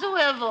without a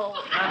swivel.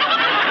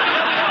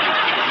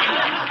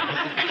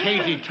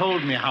 Katie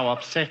told me how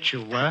upset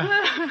you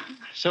were.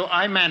 So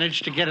I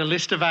managed to get a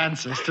list of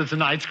answers to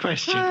tonight's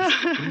questions.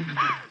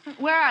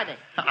 Where are they?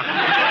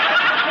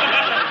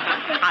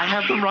 I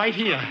have them right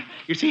here.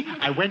 You see,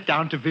 I went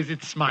down to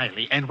visit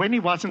Smiley, and when he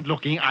wasn't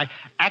looking, I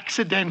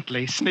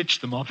accidentally snitched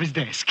them off his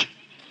desk.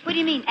 What do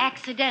you mean,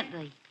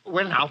 accidentally?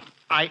 Well, now,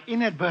 I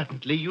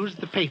inadvertently used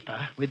the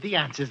paper with the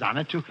answers on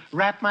it to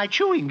wrap my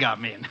chewing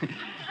gum in.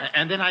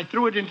 And then I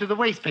threw it into the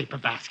waste paper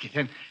basket,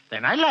 and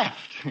then I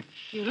left.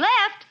 You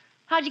left?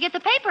 How'd you get the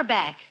paper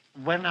back?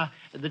 Well,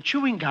 the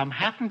chewing gum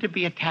happened to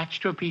be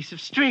attached to a piece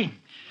of string.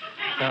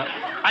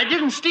 I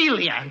didn't steal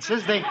the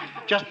answers. They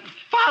just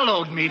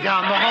followed me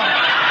down the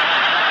hall.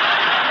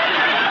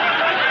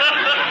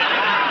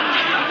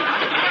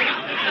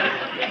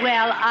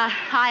 Well,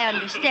 I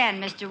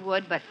understand, Mr.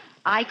 Wood, but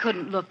I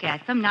couldn't look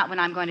at them, not when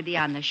I'm going to be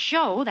on the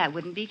show. That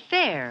wouldn't be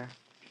fair.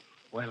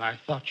 Well, I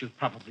thought you'd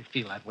probably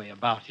feel that way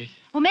about it.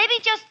 Well, maybe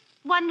just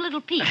one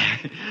little peek.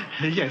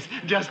 Yes,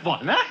 just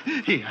one, huh?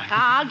 Here.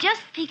 I'll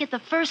just peek at the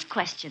first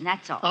question,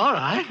 that's all. All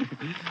right.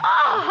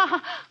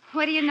 Oh,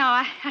 what do you know?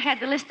 I had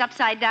the list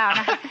upside down.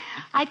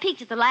 I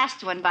peeked at the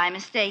last one by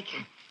mistake.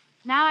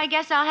 Now I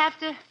guess I'll have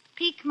to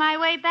peek my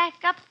way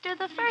back up to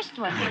the first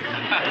one.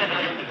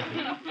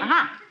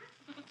 Uh-huh.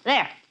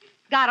 There.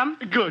 Got 'em.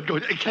 Good.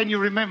 Can you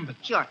remember?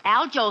 Sure.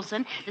 Al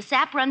Jolson, the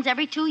sap runs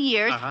every 2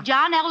 years,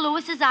 John L.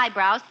 Lewis's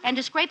eyebrows, and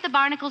to scrape the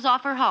barnacles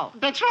off her hull.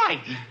 That's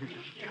right.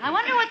 I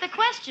wonder what the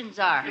questions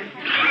are.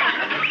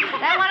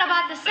 That one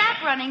about the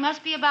sap running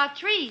must be about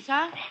trees,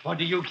 huh? What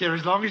do you care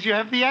as long as you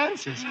have the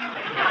answers?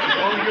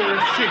 Oh, you're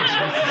a cinch,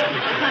 Mrs.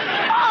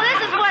 Speaker. Oh,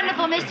 this is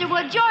wonderful, Mr.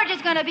 Wood. George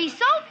is going to be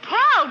so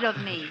proud of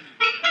me.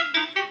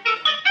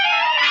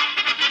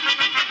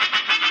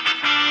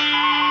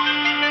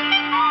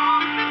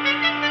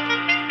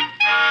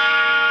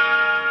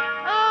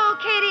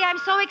 I'm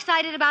so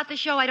excited about the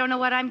show, I don't know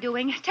what I'm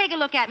doing. Take a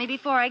look at me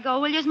before I go,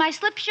 will you? Is my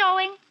slip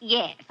showing?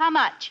 Yes. How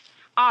much?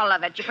 All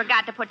of it. You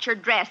forgot to put your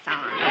dress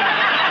on. Oh,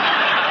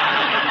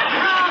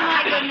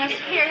 my goodness.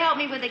 Here, help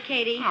me with it,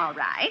 Katie. All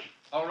right.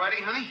 All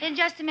righty, honey? In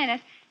just a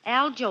minute.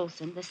 Al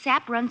Jolson, the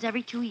sap runs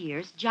every 2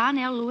 years, John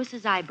L.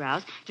 Lewis's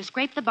eyebrows, to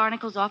scrape the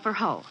barnacles off her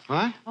hull.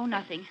 What? Oh,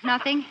 nothing.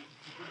 Nothing.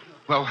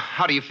 Well,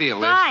 how do you feel,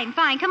 Liz?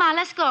 Fine. Come on,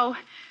 let's go.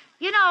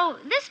 You know,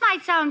 this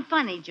might sound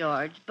funny,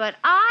 George, but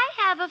I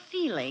have a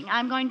feeling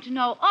I'm going to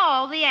know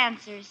all the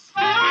answers.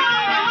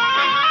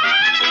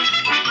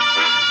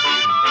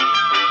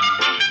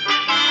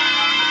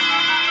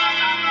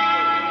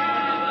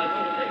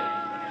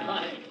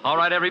 All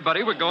right,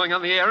 everybody, we're going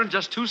on the air in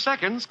just 2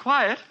 seconds.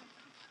 Quiet.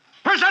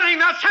 Presenting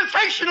the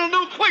sensational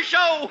new quiz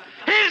show,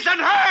 His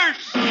and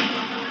Hers.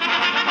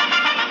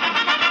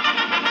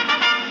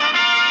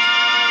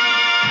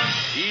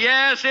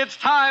 Yes, it's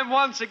time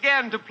once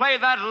again to play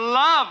that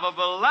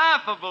lovable,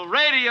 laughable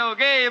radio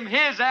game,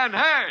 His and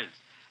Hers.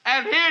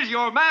 And here's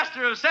your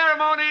master of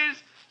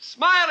ceremonies,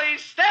 Smiley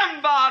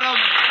Stembottom.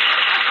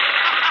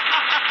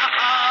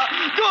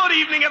 Good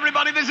evening,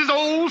 everybody. This is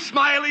old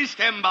Smiley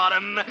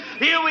Stembottom.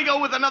 Here we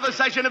go with another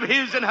session of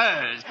His and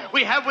Hers.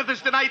 We have with us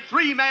tonight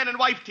 3 man and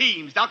wife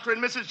teams, Dr.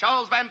 and Mrs.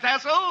 Charles Van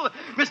Tassel,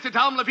 Mr.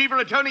 Tom Lefevre,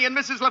 attorney, and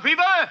Mrs.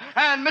 Lefevre,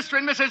 and Mr.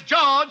 and Mrs.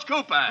 George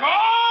Cooper. Go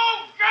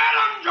get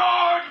 'em,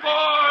 George boy!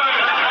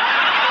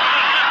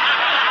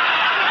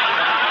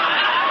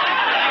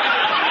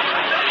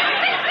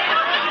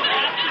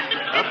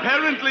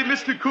 Apparently,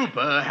 Mr.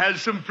 Cooper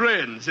has some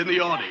friends in the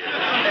audience.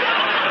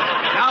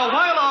 Now,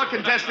 while our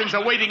contestants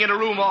are waiting in a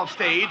room off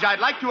stage, I'd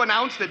like to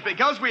announce that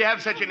because we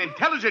have such an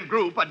intelligent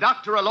group, a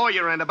doctor, a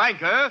lawyer, and a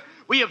banker,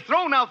 we have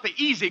thrown out the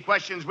easy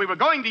questions we were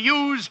going to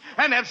use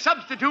and have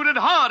substituted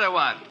harder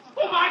ones.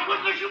 Oh, my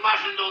goodness, you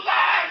mustn't do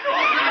that!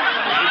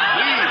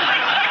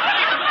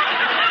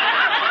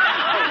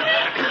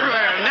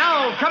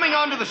 Now, coming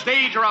onto the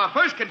stage are our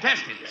first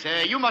contestants.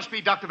 You must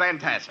be Dr. Van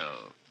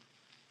Tassel.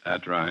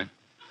 That's right.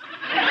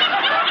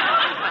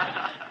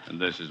 And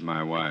this is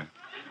my wife.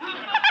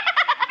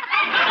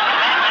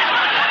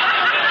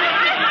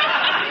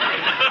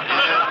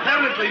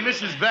 Apparently,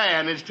 Mrs.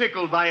 Van is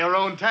tickled by her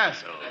own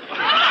tassel.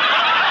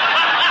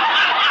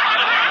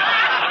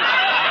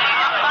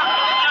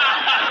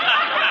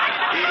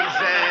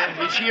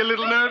 Is she a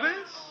little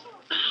nervous?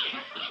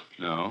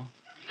 No.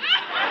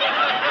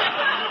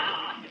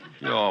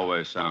 She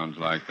always sounds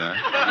like that.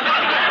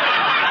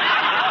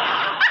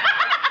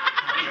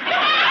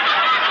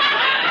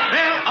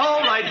 Well,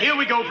 all right, here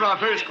we go for our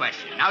first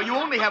question. Now, you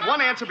only have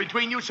one answer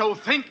between you, so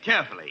think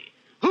carefully.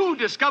 Who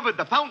discovered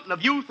the fountain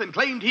of youth and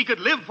claimed he could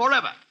live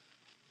forever?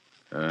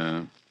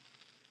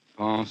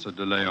 Ponce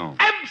de Leon.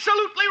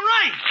 Absolutely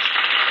right!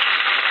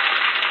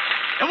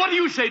 And what do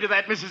you say to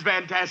that, Mrs.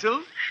 Van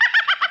Tassel?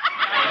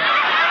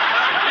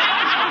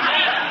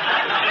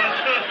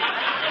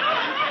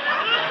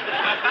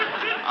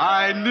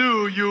 I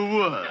knew you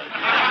would.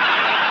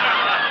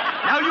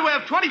 Now you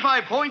have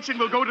 25 points, and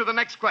we'll go to the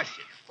next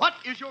question. What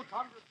is your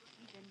congressman?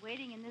 We've been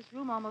waiting in this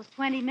room almost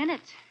 20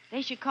 minutes.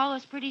 They should call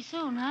us pretty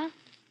soon, huh?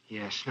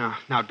 Yes,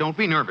 now, don't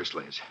be nervous,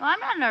 Liz. Well, I'm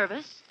not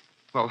nervous.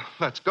 Well,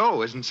 let's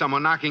go. Isn't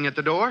someone knocking at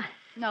the door?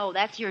 No,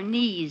 that's your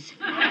knees.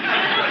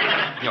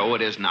 No,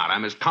 it is not.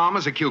 I'm as calm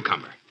as a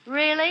cucumber.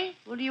 Really?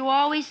 Well, do you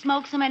always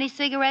smoke so many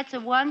cigarettes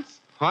at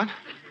once? What?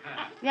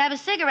 You have a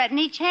cigarette in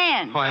each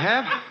hand. Oh, I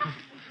have?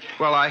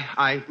 Well,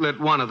 I lit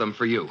one of them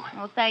for you.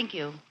 Oh, thank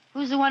you.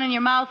 Who's the one in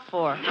your mouth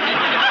for?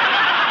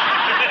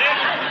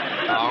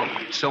 Oh,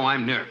 so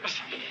I'm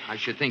nervous. I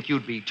should think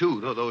you'd be,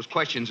 too, though those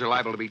questions are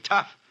liable to be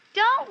tough.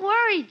 Don't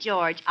worry,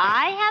 George.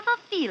 I have a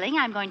feeling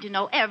I'm going to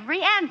know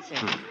every answer.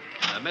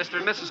 Mr.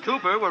 and Mrs.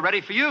 Cooper, we're ready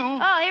for you.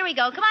 Oh, here we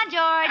go. Come on,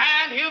 George.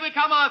 And here we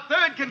come our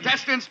third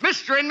contestants,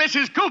 Mr. and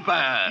Mrs.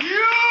 Cooper.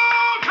 You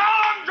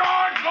come,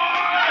 George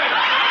boy!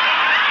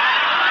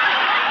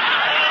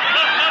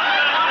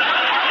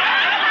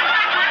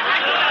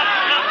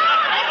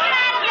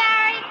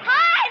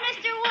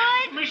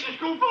 Mrs.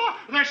 Cooper,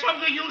 there's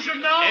something you should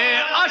know.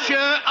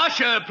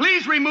 Usher,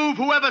 please remove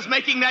whoever's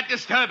making that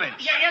disturbance.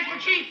 Yes,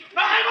 but Chief.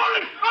 I'm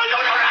only... Oh, you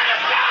don't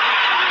understand!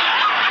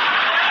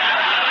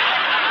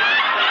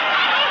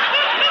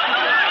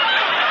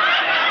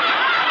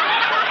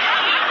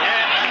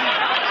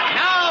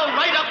 Now,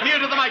 right up here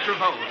to the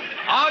microphone.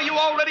 Are you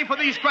all ready for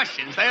these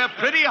questions? They're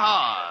pretty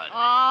hard.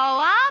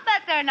 Oh, I'll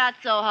bet they're not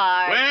so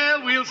hard.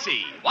 Well, we'll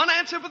see. One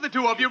answer for the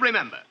two of you,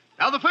 remember.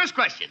 Now, the first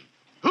question.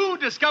 Who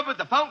discovered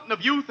the fountain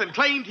of youth and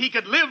claimed he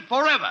could live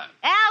forever?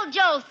 Al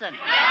Jolson.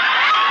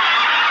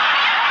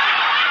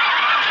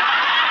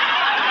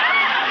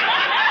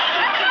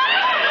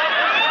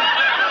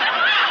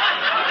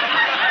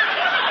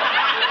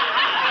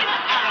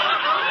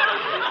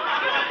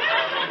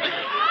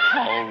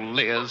 Oh,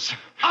 Liz.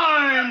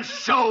 I'm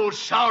so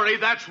sorry.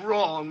 That's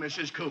wrong,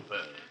 Mrs.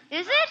 Cooper.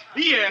 Is it?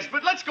 Yes,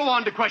 but let's go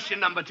on to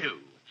question number 2.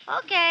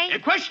 Okay.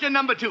 Question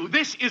number 2.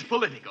 This is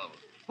political.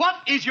 What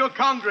is your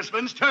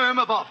congressman's term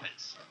of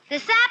office? The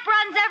sap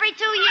runs every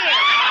 2 years.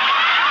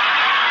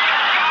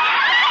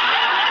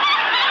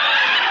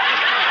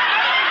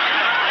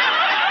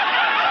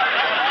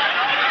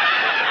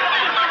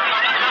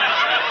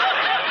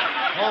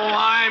 Oh,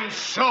 I'm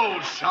so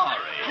sorry.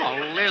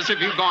 Oh, Liz,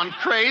 have you gone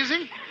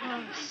crazy?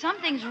 Well,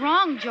 something's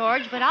wrong,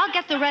 George, but I'll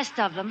get the rest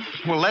of them.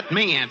 Well, let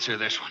me answer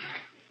this one.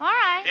 All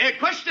right.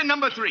 Question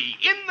number 3.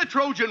 In the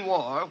Trojan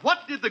War,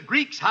 what did the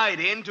Greeks hide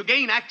in to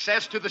gain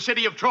access to the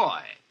city of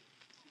Troy?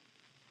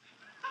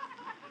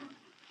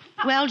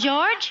 Well,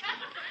 George?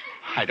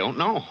 I don't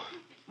know.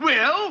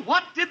 Well,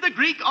 what did the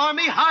Greek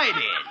army hide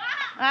in?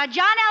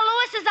 John L.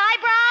 Lewis's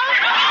eyebrows?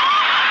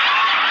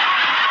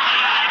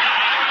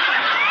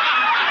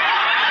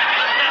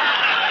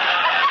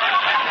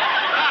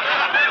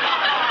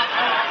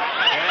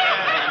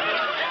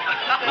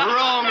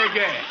 Wrong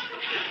again.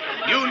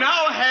 You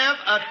now have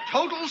a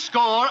total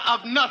score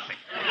of nothing.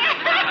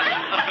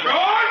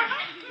 George,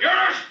 you're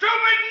a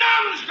stupid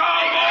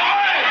numbskull,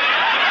 boy!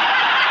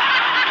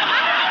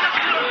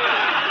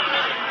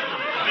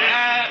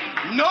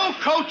 No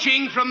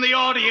coaching from the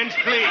audience,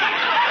 please.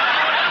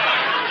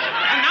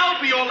 And now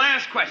for your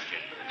last question.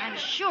 I'm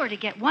sure to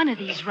get one of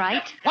these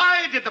right.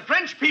 Why did the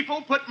French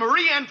people put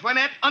Marie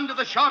Antoinette under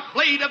the sharp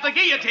blade of the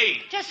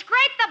guillotine? To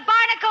scrape the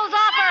barnacles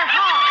off her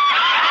heart.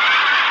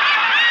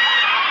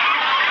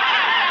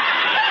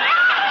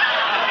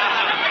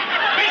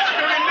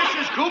 Mr. and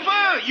Mrs.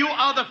 Cooper, you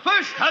are the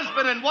first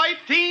husband and wife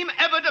team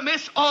ever to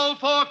miss all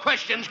 4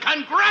 questions.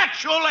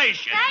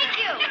 Congratulations. Thank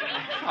you.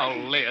 Oh,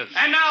 Liz.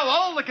 And now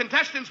all the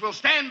contestants will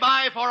stand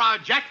by for our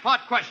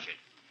jackpot question.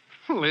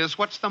 Liz,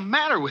 what's the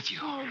matter with you?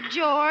 Oh,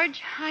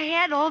 George, I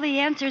had all the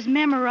answers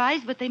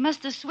memorized, but they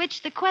must have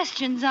switched the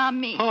questions on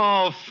me.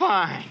 Oh,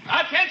 fine.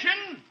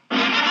 Attention!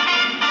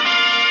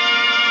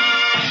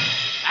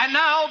 And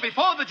now,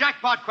 before the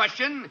jackpot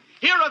question,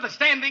 here are the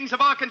standings of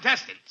our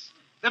contestants.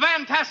 The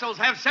Van Tassels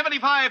have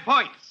 75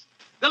 points.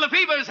 The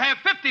Lefevers have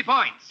 50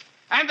 points.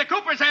 And the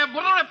Coopers have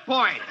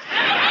points.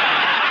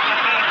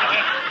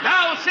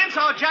 Now, since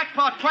our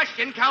jackpot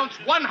question counts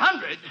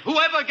 100,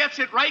 whoever gets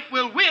it right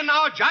will win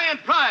our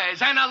giant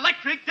prize, an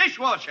electric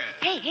dishwasher.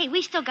 Hey,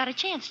 we still got a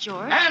chance,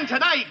 George. And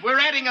tonight, we're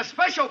adding a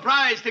special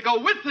prize to go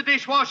with the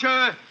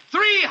dishwasher,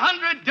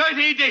 300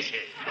 dirty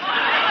dishes.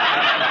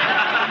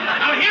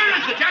 Now, here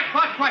is the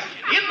jackpot question.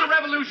 In the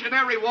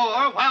Revolutionary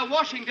War, while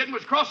Washington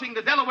was crossing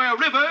the Delaware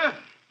River,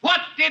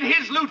 what did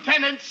his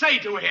lieutenant say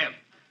to him?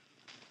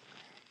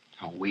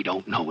 Oh, we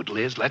don't know it,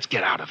 Liz. Let's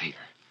get out of here.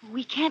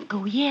 We can't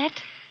go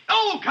yet.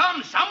 Oh,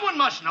 come, someone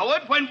must know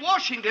it. When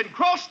Washington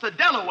crossed the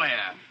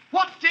Delaware,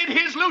 what did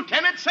his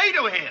lieutenant say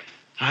to him?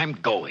 I'm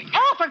going.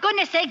 Oh, for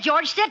goodness sake,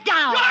 George, sit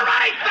down. All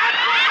right, that's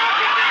what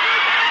Washington's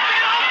lieutenant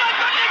said. Oh, for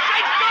goodness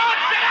sake,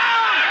 George, sit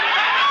down.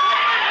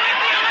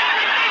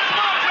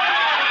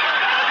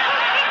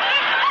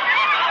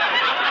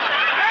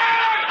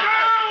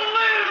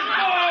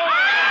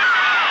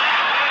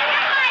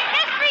 My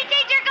history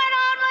teacher could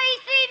only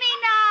see me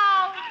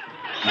now.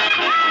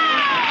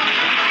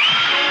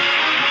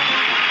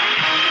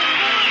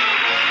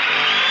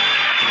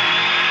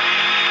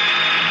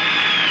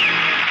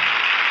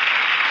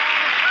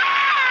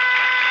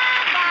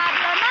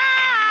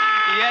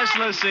 yes,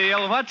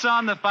 Lucille. What's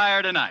on the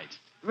fire tonight?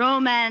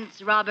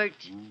 Romance, Robert.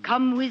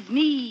 Come with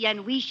me,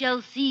 and we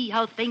shall see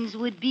how things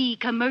would be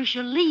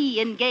commercially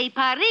in gay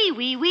Paris.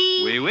 Oui,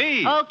 oui. Oui,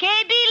 oui.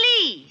 Okay,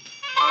 Billy.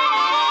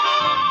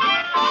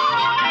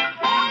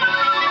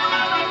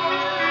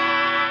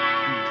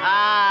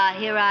 Ah,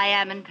 here I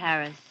am in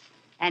Paris.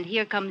 And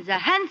here comes a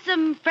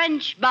handsome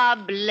French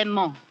Bob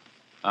Lemon.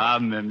 Ah,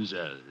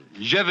 mademoiselle,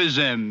 je vous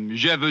aime,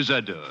 je vous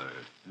adore.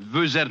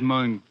 Vous êtes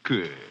mon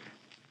cœur.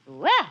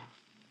 Well,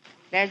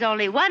 there's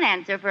only one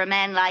answer for a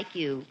man like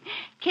you.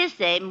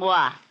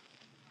 Kissez-moi.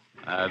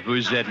 Ah,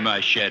 vous êtes ma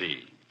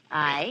chérie.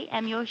 I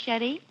am your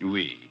chérie?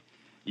 Oui.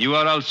 You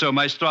are also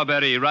my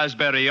strawberry,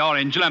 raspberry,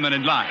 orange, lemon,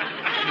 and lime.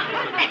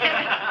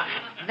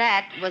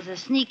 That was a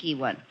sneaky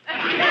one.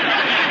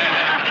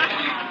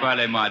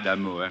 Parlez-moi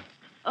d'amour.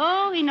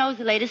 Oh, he knows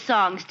the latest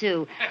songs,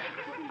 too.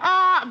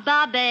 Ah,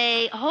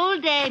 Babé,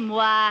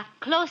 holdez-moi,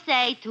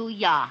 closez to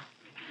ya.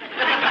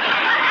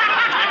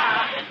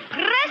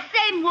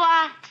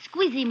 Pressez-moi,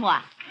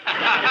 squeezez-moi.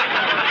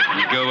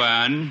 Go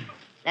on.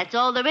 That's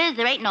all there is.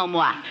 There ain't no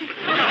moi.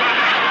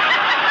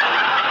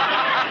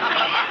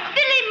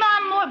 Filis-moi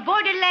more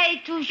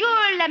bordelais,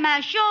 toujours la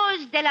même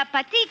chose de la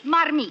petite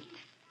marmite.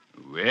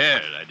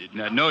 Well, I did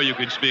not know you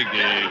could speak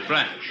the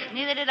French.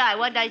 Neither did I.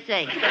 What'd I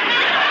say?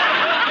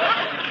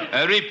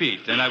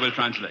 Repeat, and I will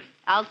translate.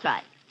 I'll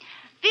try.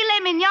 Filet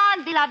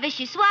mignon de la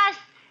vichyssoise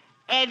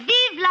et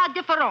vive la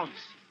différence.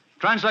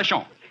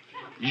 Translation.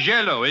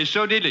 Jello is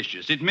so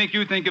delicious, it makes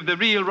you think of the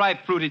real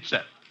ripe fruit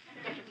itself.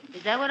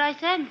 Is that what I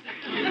said?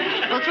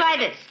 Well, try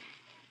this.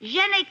 Je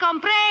ne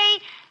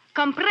comprenez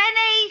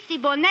si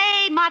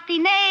bonnet,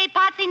 matinee,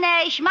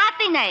 patinee,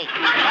 schmatinee.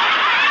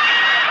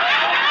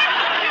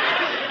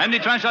 And the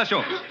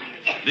translation.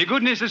 The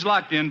goodness is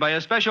locked in by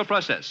a special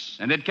process,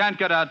 and it can't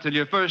get out till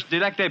your first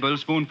delectable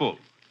spoonful.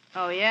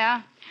 Oh,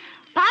 yeah?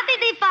 Pâté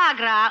de foie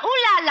gras, ooh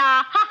la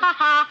la, ha ha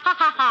ha, ha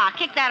ha ha.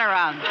 Kick that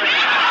around.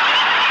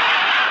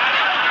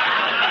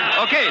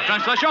 Okay,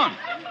 translation.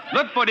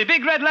 Look for the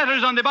big red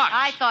letters on the box.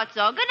 I thought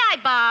so. Good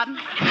night, Bob.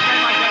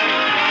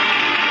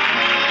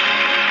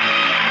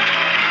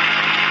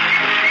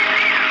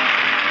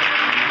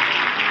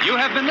 You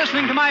have been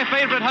listening to My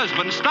Favorite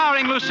Husband,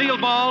 starring Lucille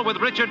Ball with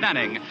Richard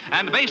Denning,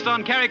 and based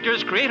on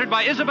characters created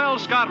by Isabel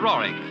Scott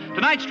Rohrig.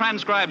 Tonight's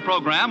transcribed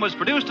program was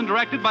produced and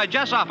directed by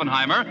Jess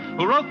Oppenheimer,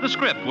 who wrote the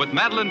script with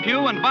Madeline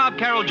Pugh and Bob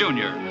Carroll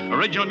Jr.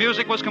 Original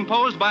music was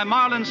composed by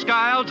Marlon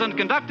Skiles and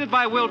conducted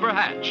by Wilbur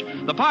Hatch.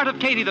 The part of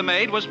Katie the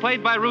Maid was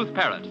played by Ruth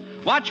Parrott.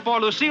 Watch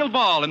for Lucille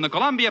Ball in the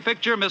Columbia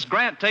picture Miss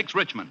Grant Takes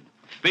Richmond.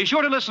 Be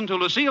sure to listen to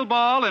Lucille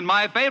Ball and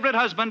My Favorite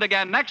Husband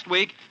again next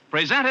week,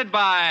 presented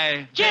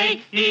by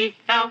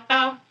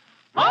J-E-L-L.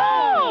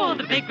 Oh,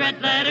 the big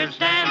red letters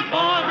stand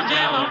for the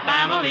Jell-O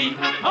family.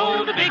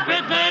 Oh, the big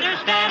red letters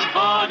stand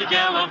for the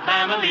Jell-O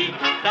family.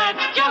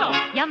 That's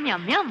Jell-O. Yum,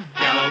 yum, yum.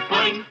 Jell-O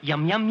pudding.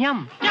 Yum, yum,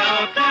 yum.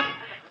 Jell-O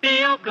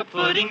tapioca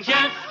pudding.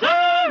 Yes,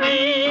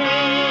 sirree.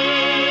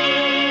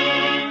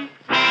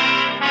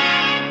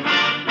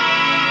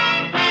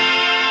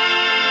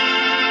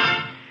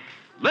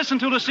 Listen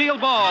to Lucille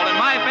Ball and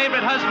My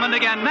Favorite Husband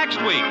again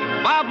next week.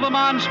 Bob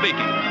Lamont speaking.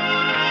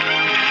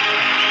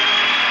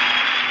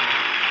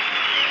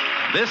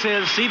 This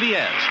is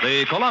CBS,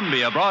 the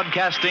Columbia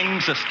Broadcasting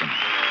System.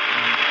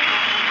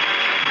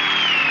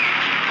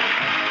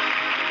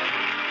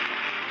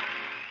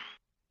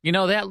 You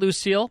know that,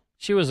 Lucille?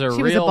 She was a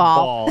She real was a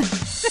ball.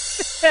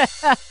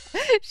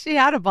 She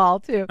had a ball,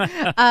 too.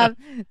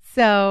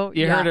 So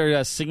You heard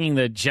her singing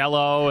the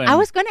Jell-O. And... I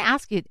was going to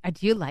ask you,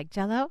 do you like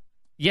Jell-O?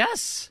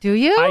 Yes. Do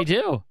you? I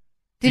do.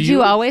 Did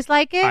you always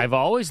like it? I've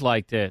always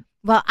liked it.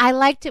 Well, I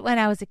liked it when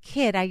I was a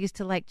kid. I used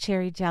to like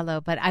cherry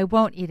Jell-O, but I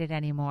won't eat it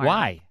anymore.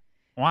 Why?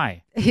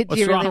 Why? Do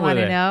you really want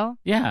to it? know?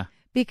 Yeah.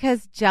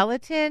 Because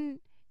gelatin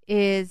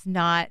is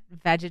not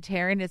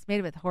vegetarian. It's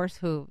made with horse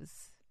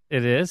hooves.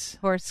 It is?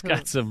 Horse It's got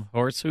hooves. some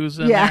horse hooves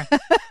in there?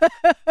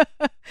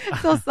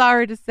 So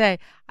sorry to say.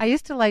 I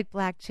used to like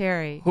black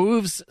cherry.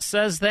 Hooves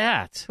says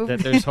that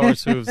there's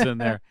horse hooves in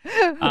there.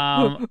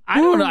 I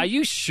don't know. Are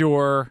you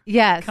sure?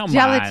 Yes, Come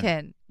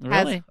gelatin on.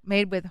 Really? has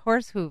made with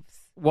horse hooves.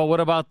 Well, what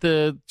about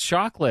the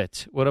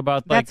chocolate? What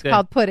about That's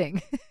called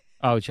pudding.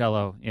 Oh,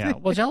 Jell-O. Yeah.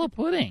 Well, Jell-O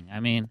pudding. I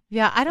mean,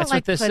 Yeah, I don't that's like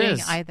what this pudding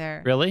is.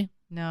 either. Really?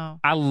 No.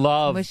 I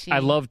Mushy.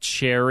 love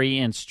cherry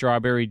and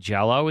strawberry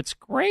Jell-O. It's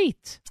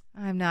great.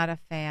 I'm not a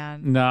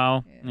fan.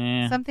 No.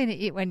 Eh. Something to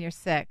eat when you're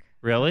sick.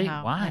 Really?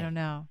 No, Why? I don't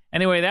know.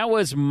 Anyway, that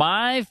was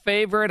My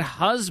Favorite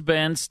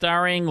Husband,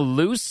 starring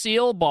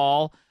Lucille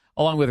Ball,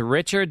 along with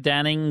Richard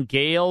Denning,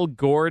 Gail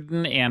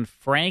Gordon, and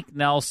Frank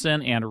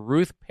Nelson, and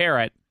Ruth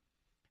Parrott.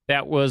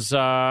 That was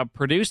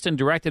produced and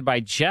directed by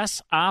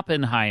Jess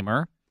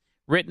Oppenheimer,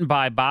 written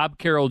by Bob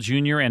Carroll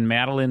Jr. and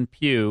Madeline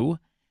Pugh.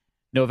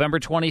 November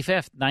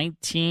 25th,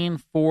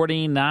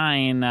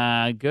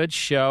 1949. Good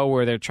show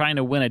where they're trying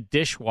to win a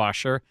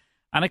dishwasher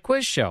on a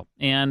quiz show.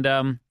 And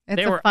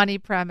It's a funny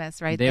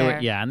premise right there.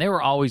 And they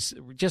were always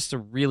just a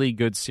really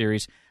good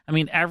series. I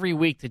mean, every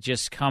week to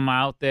just come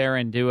out there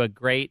and do a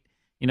great,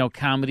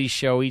 comedy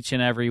show each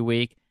and every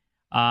week.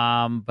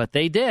 But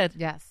they did.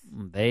 Yes.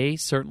 They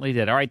certainly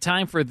did. All right,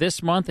 time for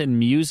This Month in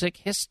Music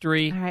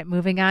History. All right,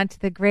 moving on to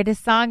the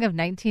greatest song of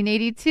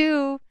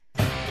 1982.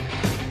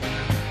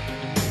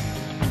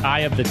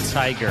 Eye of the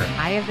Tiger.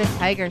 Eye of the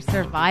Tiger,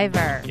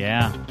 Survivor.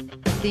 Yeah.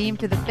 The theme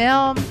to the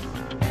film.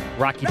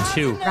 Rocky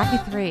 2. Rocky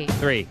 3.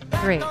 3.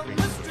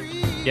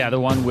 Yeah, the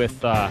one with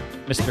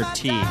Mr.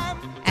 T.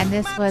 And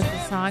this was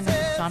the song of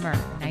the summer,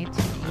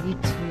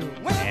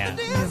 1982. Man.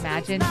 Can you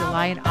imagine?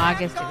 July and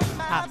August, it was the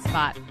top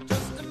spot.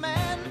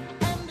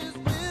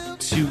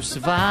 To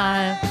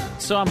survive.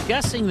 So I'm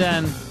guessing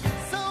then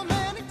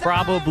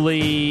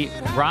probably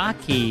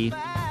Rocky,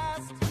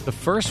 the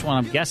first one,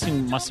 I'm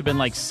guessing must have been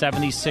like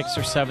 76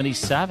 or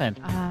 77.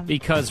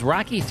 Because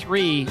Rocky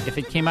 3, if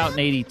it came out in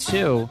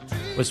 82,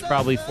 was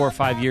probably 4 or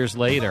 5 years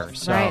later.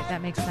 So, right,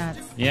 that makes sense.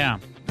 Yeah.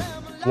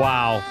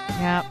 Wow.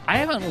 Yep. I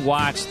haven't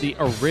watched the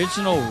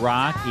original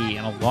Rocky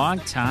in a long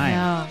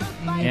time. No,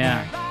 me neither.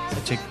 Yeah.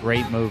 Such a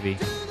great movie.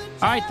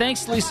 All right,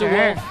 thanks, Lisa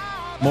Sure. Wolf.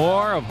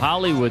 More of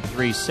Hollywood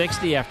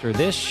 360 after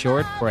this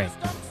short break.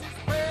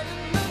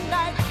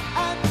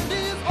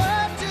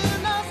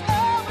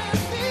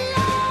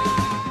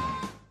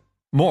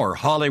 More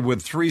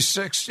Hollywood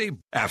 360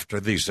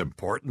 after these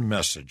important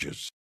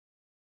messages.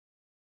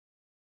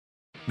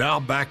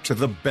 Now back to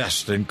the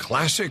best in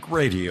classic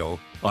radio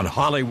on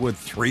Hollywood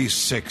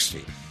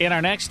 360. In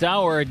our next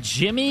hour,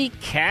 Jimmy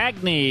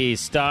Cagney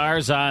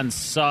stars on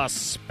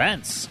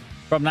Suspense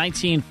from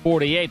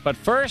 1948. But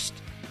first,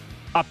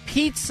 a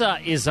pizza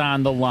is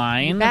on the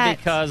line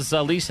because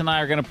Lisa and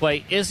I are going to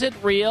play Is It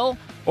Real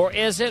or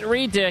Is It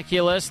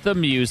Ridiculous, the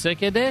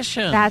music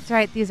edition. That's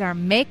right. These are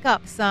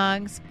makeup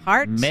songs,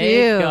 part 2.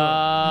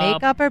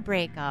 Makeup or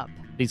breakup.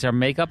 These are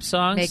makeup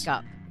songs?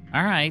 Makeup.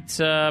 All right.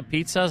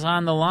 Pizza's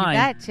on the line.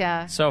 You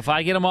betcha. So if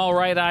I get them all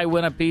right, I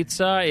win a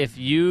pizza.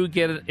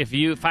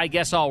 If I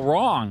guess all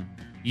wrong,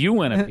 you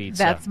win a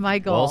pizza. That's my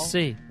goal. We'll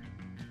see.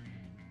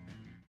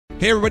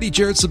 Hey everybody,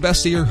 Jared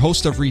Sebestier,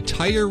 host of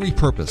Retire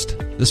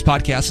Repurposed. This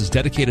podcast is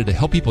dedicated to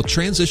help people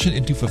transition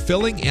into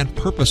fulfilling and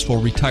purposeful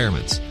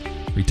retirements.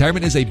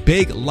 Retirement is a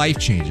big life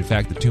change. In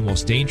fact, the two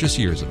most dangerous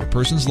years of a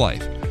person's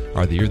life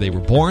are the year they were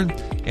born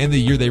and the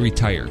year they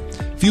retire.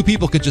 Few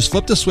people can just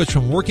flip the switch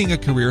from working a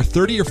career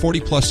 30 or 40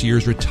 plus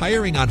years,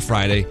 retiring on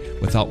Friday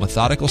without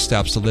methodical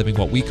steps to living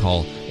what we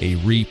call a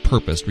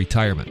repurposed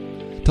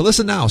retirement. To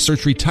listen now,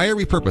 search Retire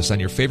Repurposed on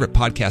your favorite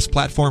podcast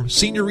platform,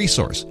 Senior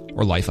Resource,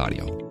 or Life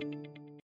Audio.